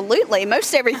 Absolutely.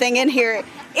 Most everything in here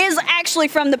is actually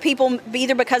from the people,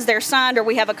 either because they're signed or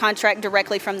we have a contract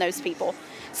directly from those people.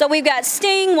 So we've got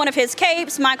Sting, one of his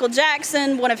capes, Michael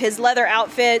Jackson, one of his leather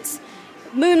outfits,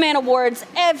 Moon Man Awards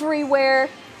everywhere.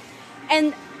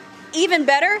 And even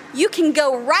better, you can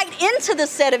go right into the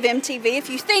set of MTV. If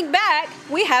you think back,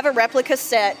 we have a replica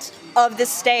set of the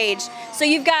stage. So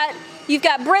you've got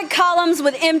brick columns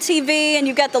with MTV, and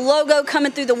you've got the logo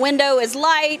coming through the window as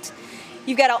light.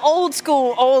 You've got an old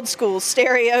school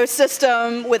stereo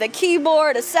system with a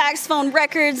keyboard, a saxophone,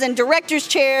 records, and director's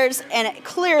chairs, and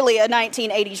clearly a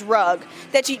 1980s rug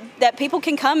that people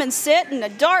can come and sit in a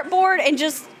dartboard and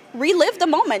just relive the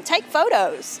moment, take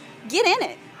photos, get in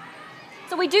it.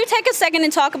 So we do take a second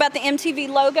and talk about the MTV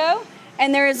logo,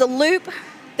 and there is a loop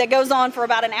that goes on for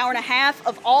about an hour and a half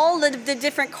of all the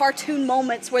different cartoon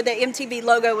moments where the MTV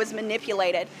logo was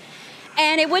manipulated.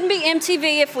 And it wouldn't be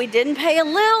MTV if we didn't pay a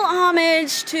little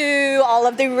homage to all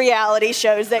of the reality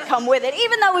shows that come with it,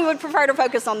 even though we would prefer to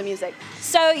focus on the music.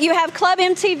 So you have Club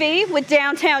MTV with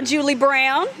Downtown Julie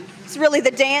Brown. It's really the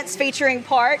dance featuring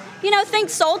part. Think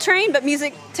Soul Train, but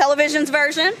music television's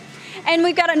version. And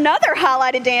we've got another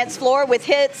highlighted dance floor with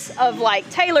hits of like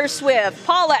Taylor Swift,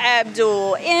 Paula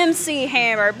Abdul, MC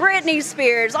Hammer, Britney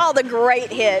Spears, all the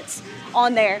great hits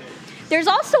on there. There's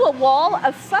also a wall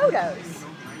of photos.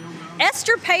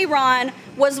 Esther Peyron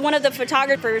was one of the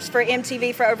photographers for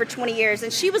MTV for over 20 years,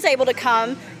 and she was able to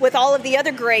come with all of the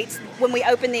other greats when we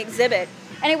opened the exhibit.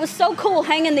 And it was so cool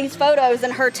hanging these photos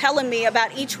and her telling me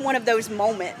about each one of those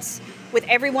moments with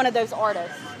every one of those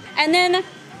artists. And then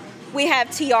we have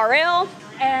TRL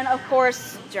and, of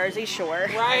course, Jersey Shore.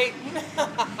 Right.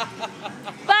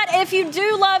 But if you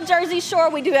do love Jersey Shore,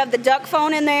 we do have the duck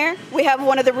phone in there. We have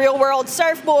one of the real-world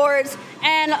surfboards.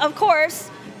 And, of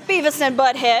course, Beavis and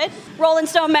Butthead, Rolling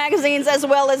Stone magazines, as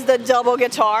well as the double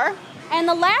guitar. And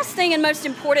the last thing and most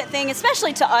important thing,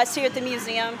 especially to us here at the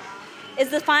museum, is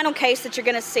the final case that you're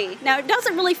going to see. Now, it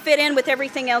doesn't really fit in with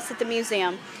everything else at the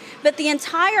museum, but the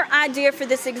entire idea for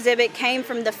this exhibit came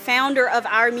from the founder of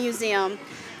our museum,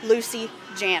 Lucy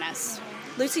Janis.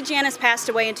 Lucy Janis passed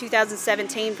away in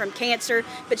 2017 from cancer,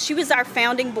 but she was our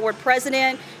founding board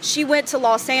president. She went to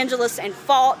Los Angeles and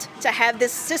fought to have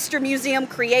this sister museum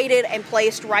created and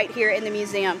placed right here in the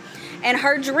museum. And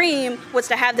her dream was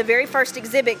to have the very first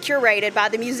exhibit curated by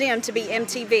the museum to be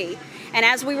MTV. And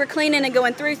as we were cleaning and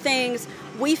going through things,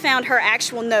 we found her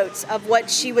actual notes of what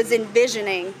she was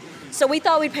envisioning. So we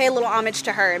thought we'd pay a little homage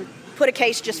to her and put a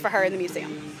case just for her in the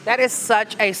museum. That is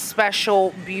such a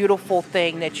special, beautiful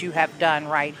thing that you have done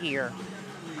right here.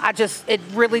 It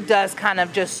really does kind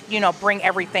of just, bring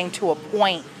everything to a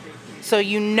point so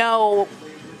you know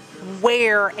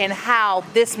where and how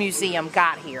this museum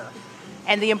got here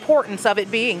and the importance of it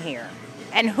being here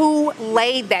and who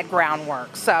laid that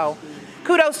groundwork. So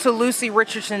kudos to Lucy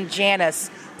Richardson Janis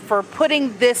for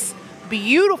putting this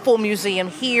beautiful museum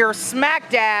here, smack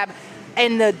dab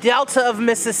in the Delta of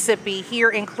Mississippi, here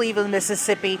in Cleveland,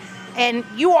 Mississippi. And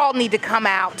you all need to come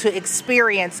out to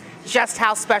experience just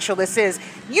how special this is.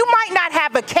 You might not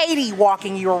have a Katie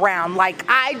walking you around like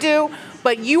I do,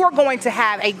 but you are going to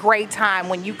have a great time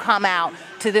when you come out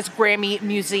to this Grammy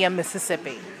Museum,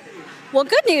 Mississippi. Well,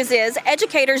 good news is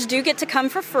educators do get to come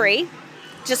for free.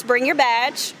 Just bring your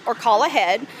badge or call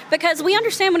ahead, because we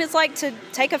understand what it's like to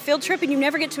take a field trip and you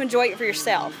never get to enjoy it for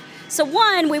yourself. So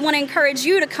one, we want to encourage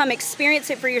you to come experience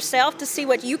it for yourself to see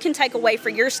what you can take away for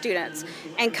your students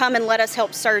and come and let us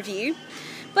help serve you.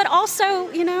 But also,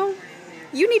 you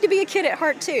need to be a kid at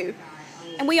heart too.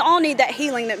 And we all need that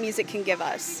healing that music can give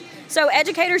us. So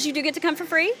educators, you do get to come for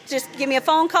free. Just give me a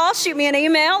phone call, shoot me an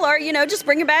email, or, just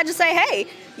bring your badge and say, hey,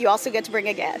 you also get to bring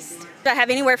a guest. I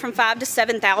have anywhere from 5,000 to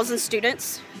 7,000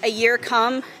 students a year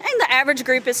come, and the average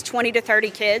group is 20 to 30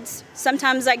 kids.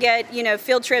 Sometimes I get,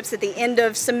 field trips at the end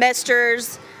of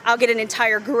semesters. I'll get an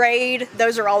entire grade.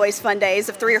 Those are always fun days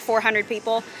of 300 or 400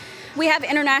 people. We have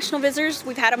international visitors.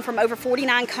 We've had them from over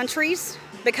 49 countries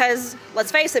because,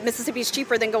 let's face it, Mississippi is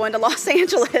cheaper than going to Los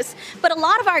Angeles. But a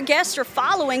lot of our guests are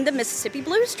following the Mississippi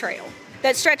Blues Trail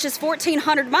that stretches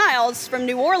 1,400 miles from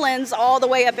New Orleans all the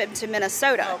way up into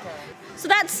Minnesota. Okay. So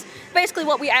that's basically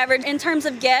what we average in terms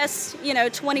of guests,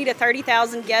 20 to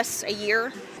 30,000 guests a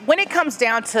year. When it comes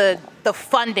down to the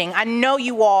funding, I know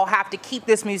you all have to keep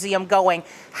this museum going.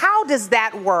 How does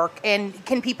that work, and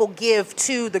can people give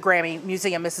to the Grammy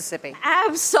Museum Mississippi?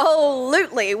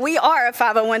 Absolutely. We are a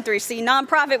 501(c)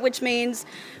 nonprofit, which means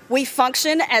we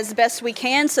function as best we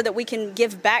can so that we can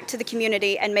give back to the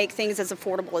community and make things as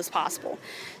affordable as possible.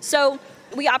 So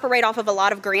we operate off of a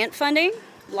lot of grant funding,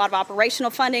 a lot of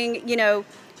operational funding,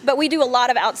 but we do a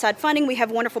lot of outside funding. We have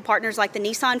wonderful partners like the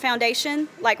Nissan Foundation.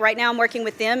 Like right now I'm working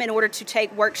with them in order to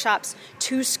take workshops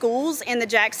to schools in the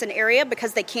Jackson area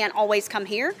because they can't always come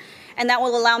here. And that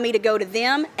will allow me to go to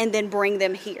them and then bring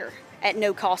them here at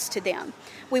no cost to them.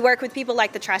 We work with people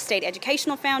like the Tri-State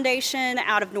Educational Foundation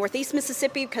out of Northeast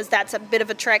Mississippi because that's a bit of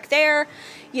a trek there.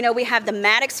 We have the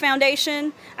Maddox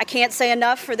Foundation. I can't say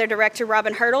enough for their director,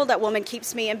 Robin Hurdle. That woman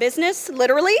keeps me in business,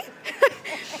 literally.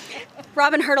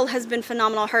 Robin Hurdle has been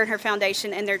phenomenal, her and her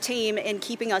foundation and their team, in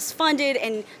keeping us funded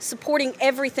and supporting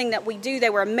everything that we do. They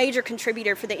were a major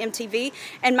contributor for the MTV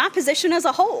and my position as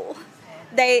a whole.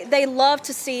 They love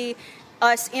to see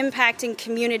us impacting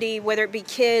community, whether it be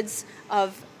kids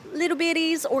of little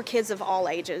bitties or kids of all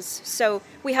ages. So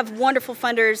we have wonderful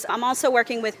funders. I'm also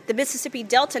working with the Mississippi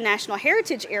Delta National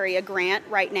Heritage Area grant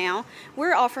right now.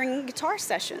 We're offering guitar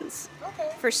sessions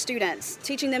for students,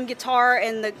 teaching them guitar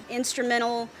and the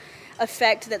instrumental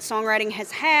effect that songwriting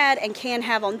has had and can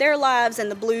have on their lives and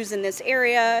the blues in this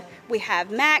area. We have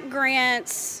MAC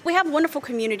grants. We have wonderful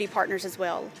community partners as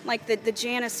well, like the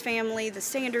Janus family, the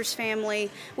Sanders family.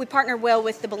 We partner well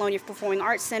with the Bologna Performing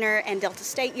Arts Center and Delta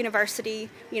State University.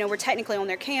 You know, we're technically on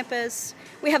their campus.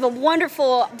 We have a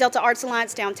wonderful Delta Arts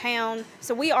Alliance downtown.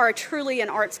 So we are truly an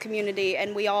arts community,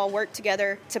 and we all work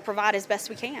together to provide as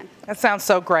best we can. That sounds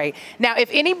so great. Now,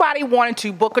 if anybody wanted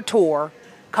to book a tour,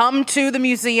 come to the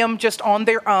museum just on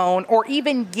their own, or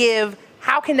even give,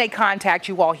 how can they contact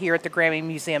you all here at the Grammy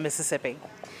Museum, Mississippi?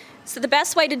 So the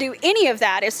best way to do any of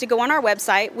that is to go on our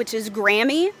website, which is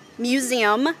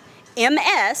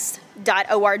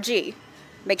GrammyMuseumMS.org.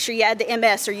 Make sure you add the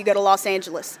MS or you go to Los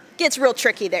Angeles. Gets real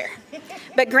tricky there.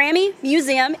 But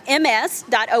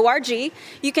GrammyMuseumMS.org,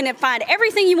 you can find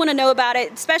everything you want to know about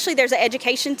it, especially there's an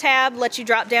education tab, lets you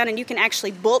drop down and you can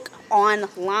actually book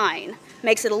online.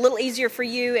 Makes it a little easier for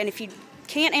you, and if you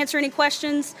can't answer any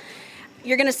questions,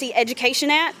 you're going to see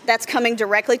Education at. That's coming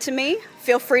directly to me.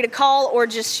 Feel free to call or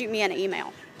just shoot me an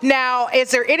email. Now, is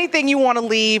there anything you want to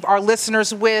leave our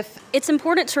listeners with? It's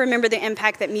important to remember the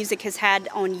impact that music has had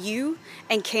on you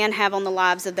and can have on the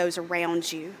lives of those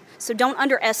around you. So don't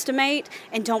underestimate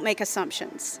and don't make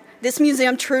assumptions. This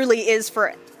museum truly is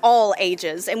for all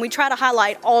ages, and we try to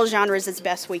highlight all genres as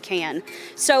best we can.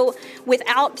 So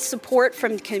without support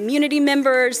from community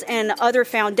members and other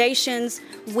foundations,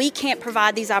 we can't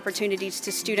provide these opportunities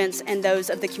to students and those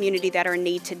of the community that are in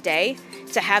need today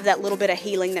to have that little bit of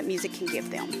healing that music can give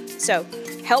them. So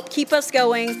help keep us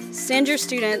going, send your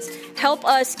students, help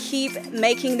us keep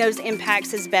making those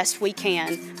impacts as best we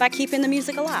can by keeping the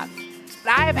music alive.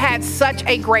 I have had such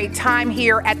a great time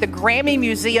here at the Grammy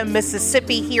Museum,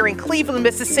 Mississippi, here in Cleveland,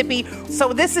 Mississippi.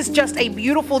 So this is just a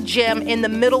beautiful gem in the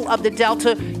middle of the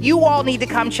Delta. You all need to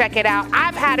come check it out.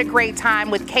 I've had a great time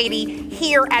with Katie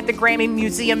here at the Grammy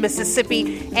Museum,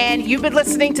 Mississippi, and you've been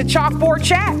listening to Chalkboard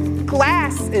Chat.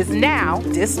 Class is now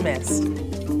dismissed.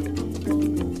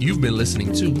 You've been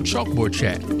listening to Chalkboard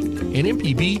Chat, an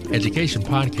MPB education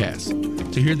podcast.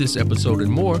 To hear this episode and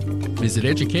more, visit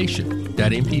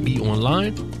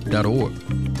education.mpbonline.org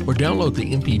or download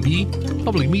the MPB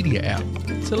Public Media app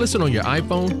to listen on your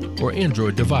iPhone or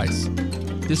Android device.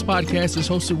 This podcast is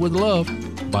hosted with love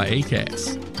by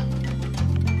ACAST.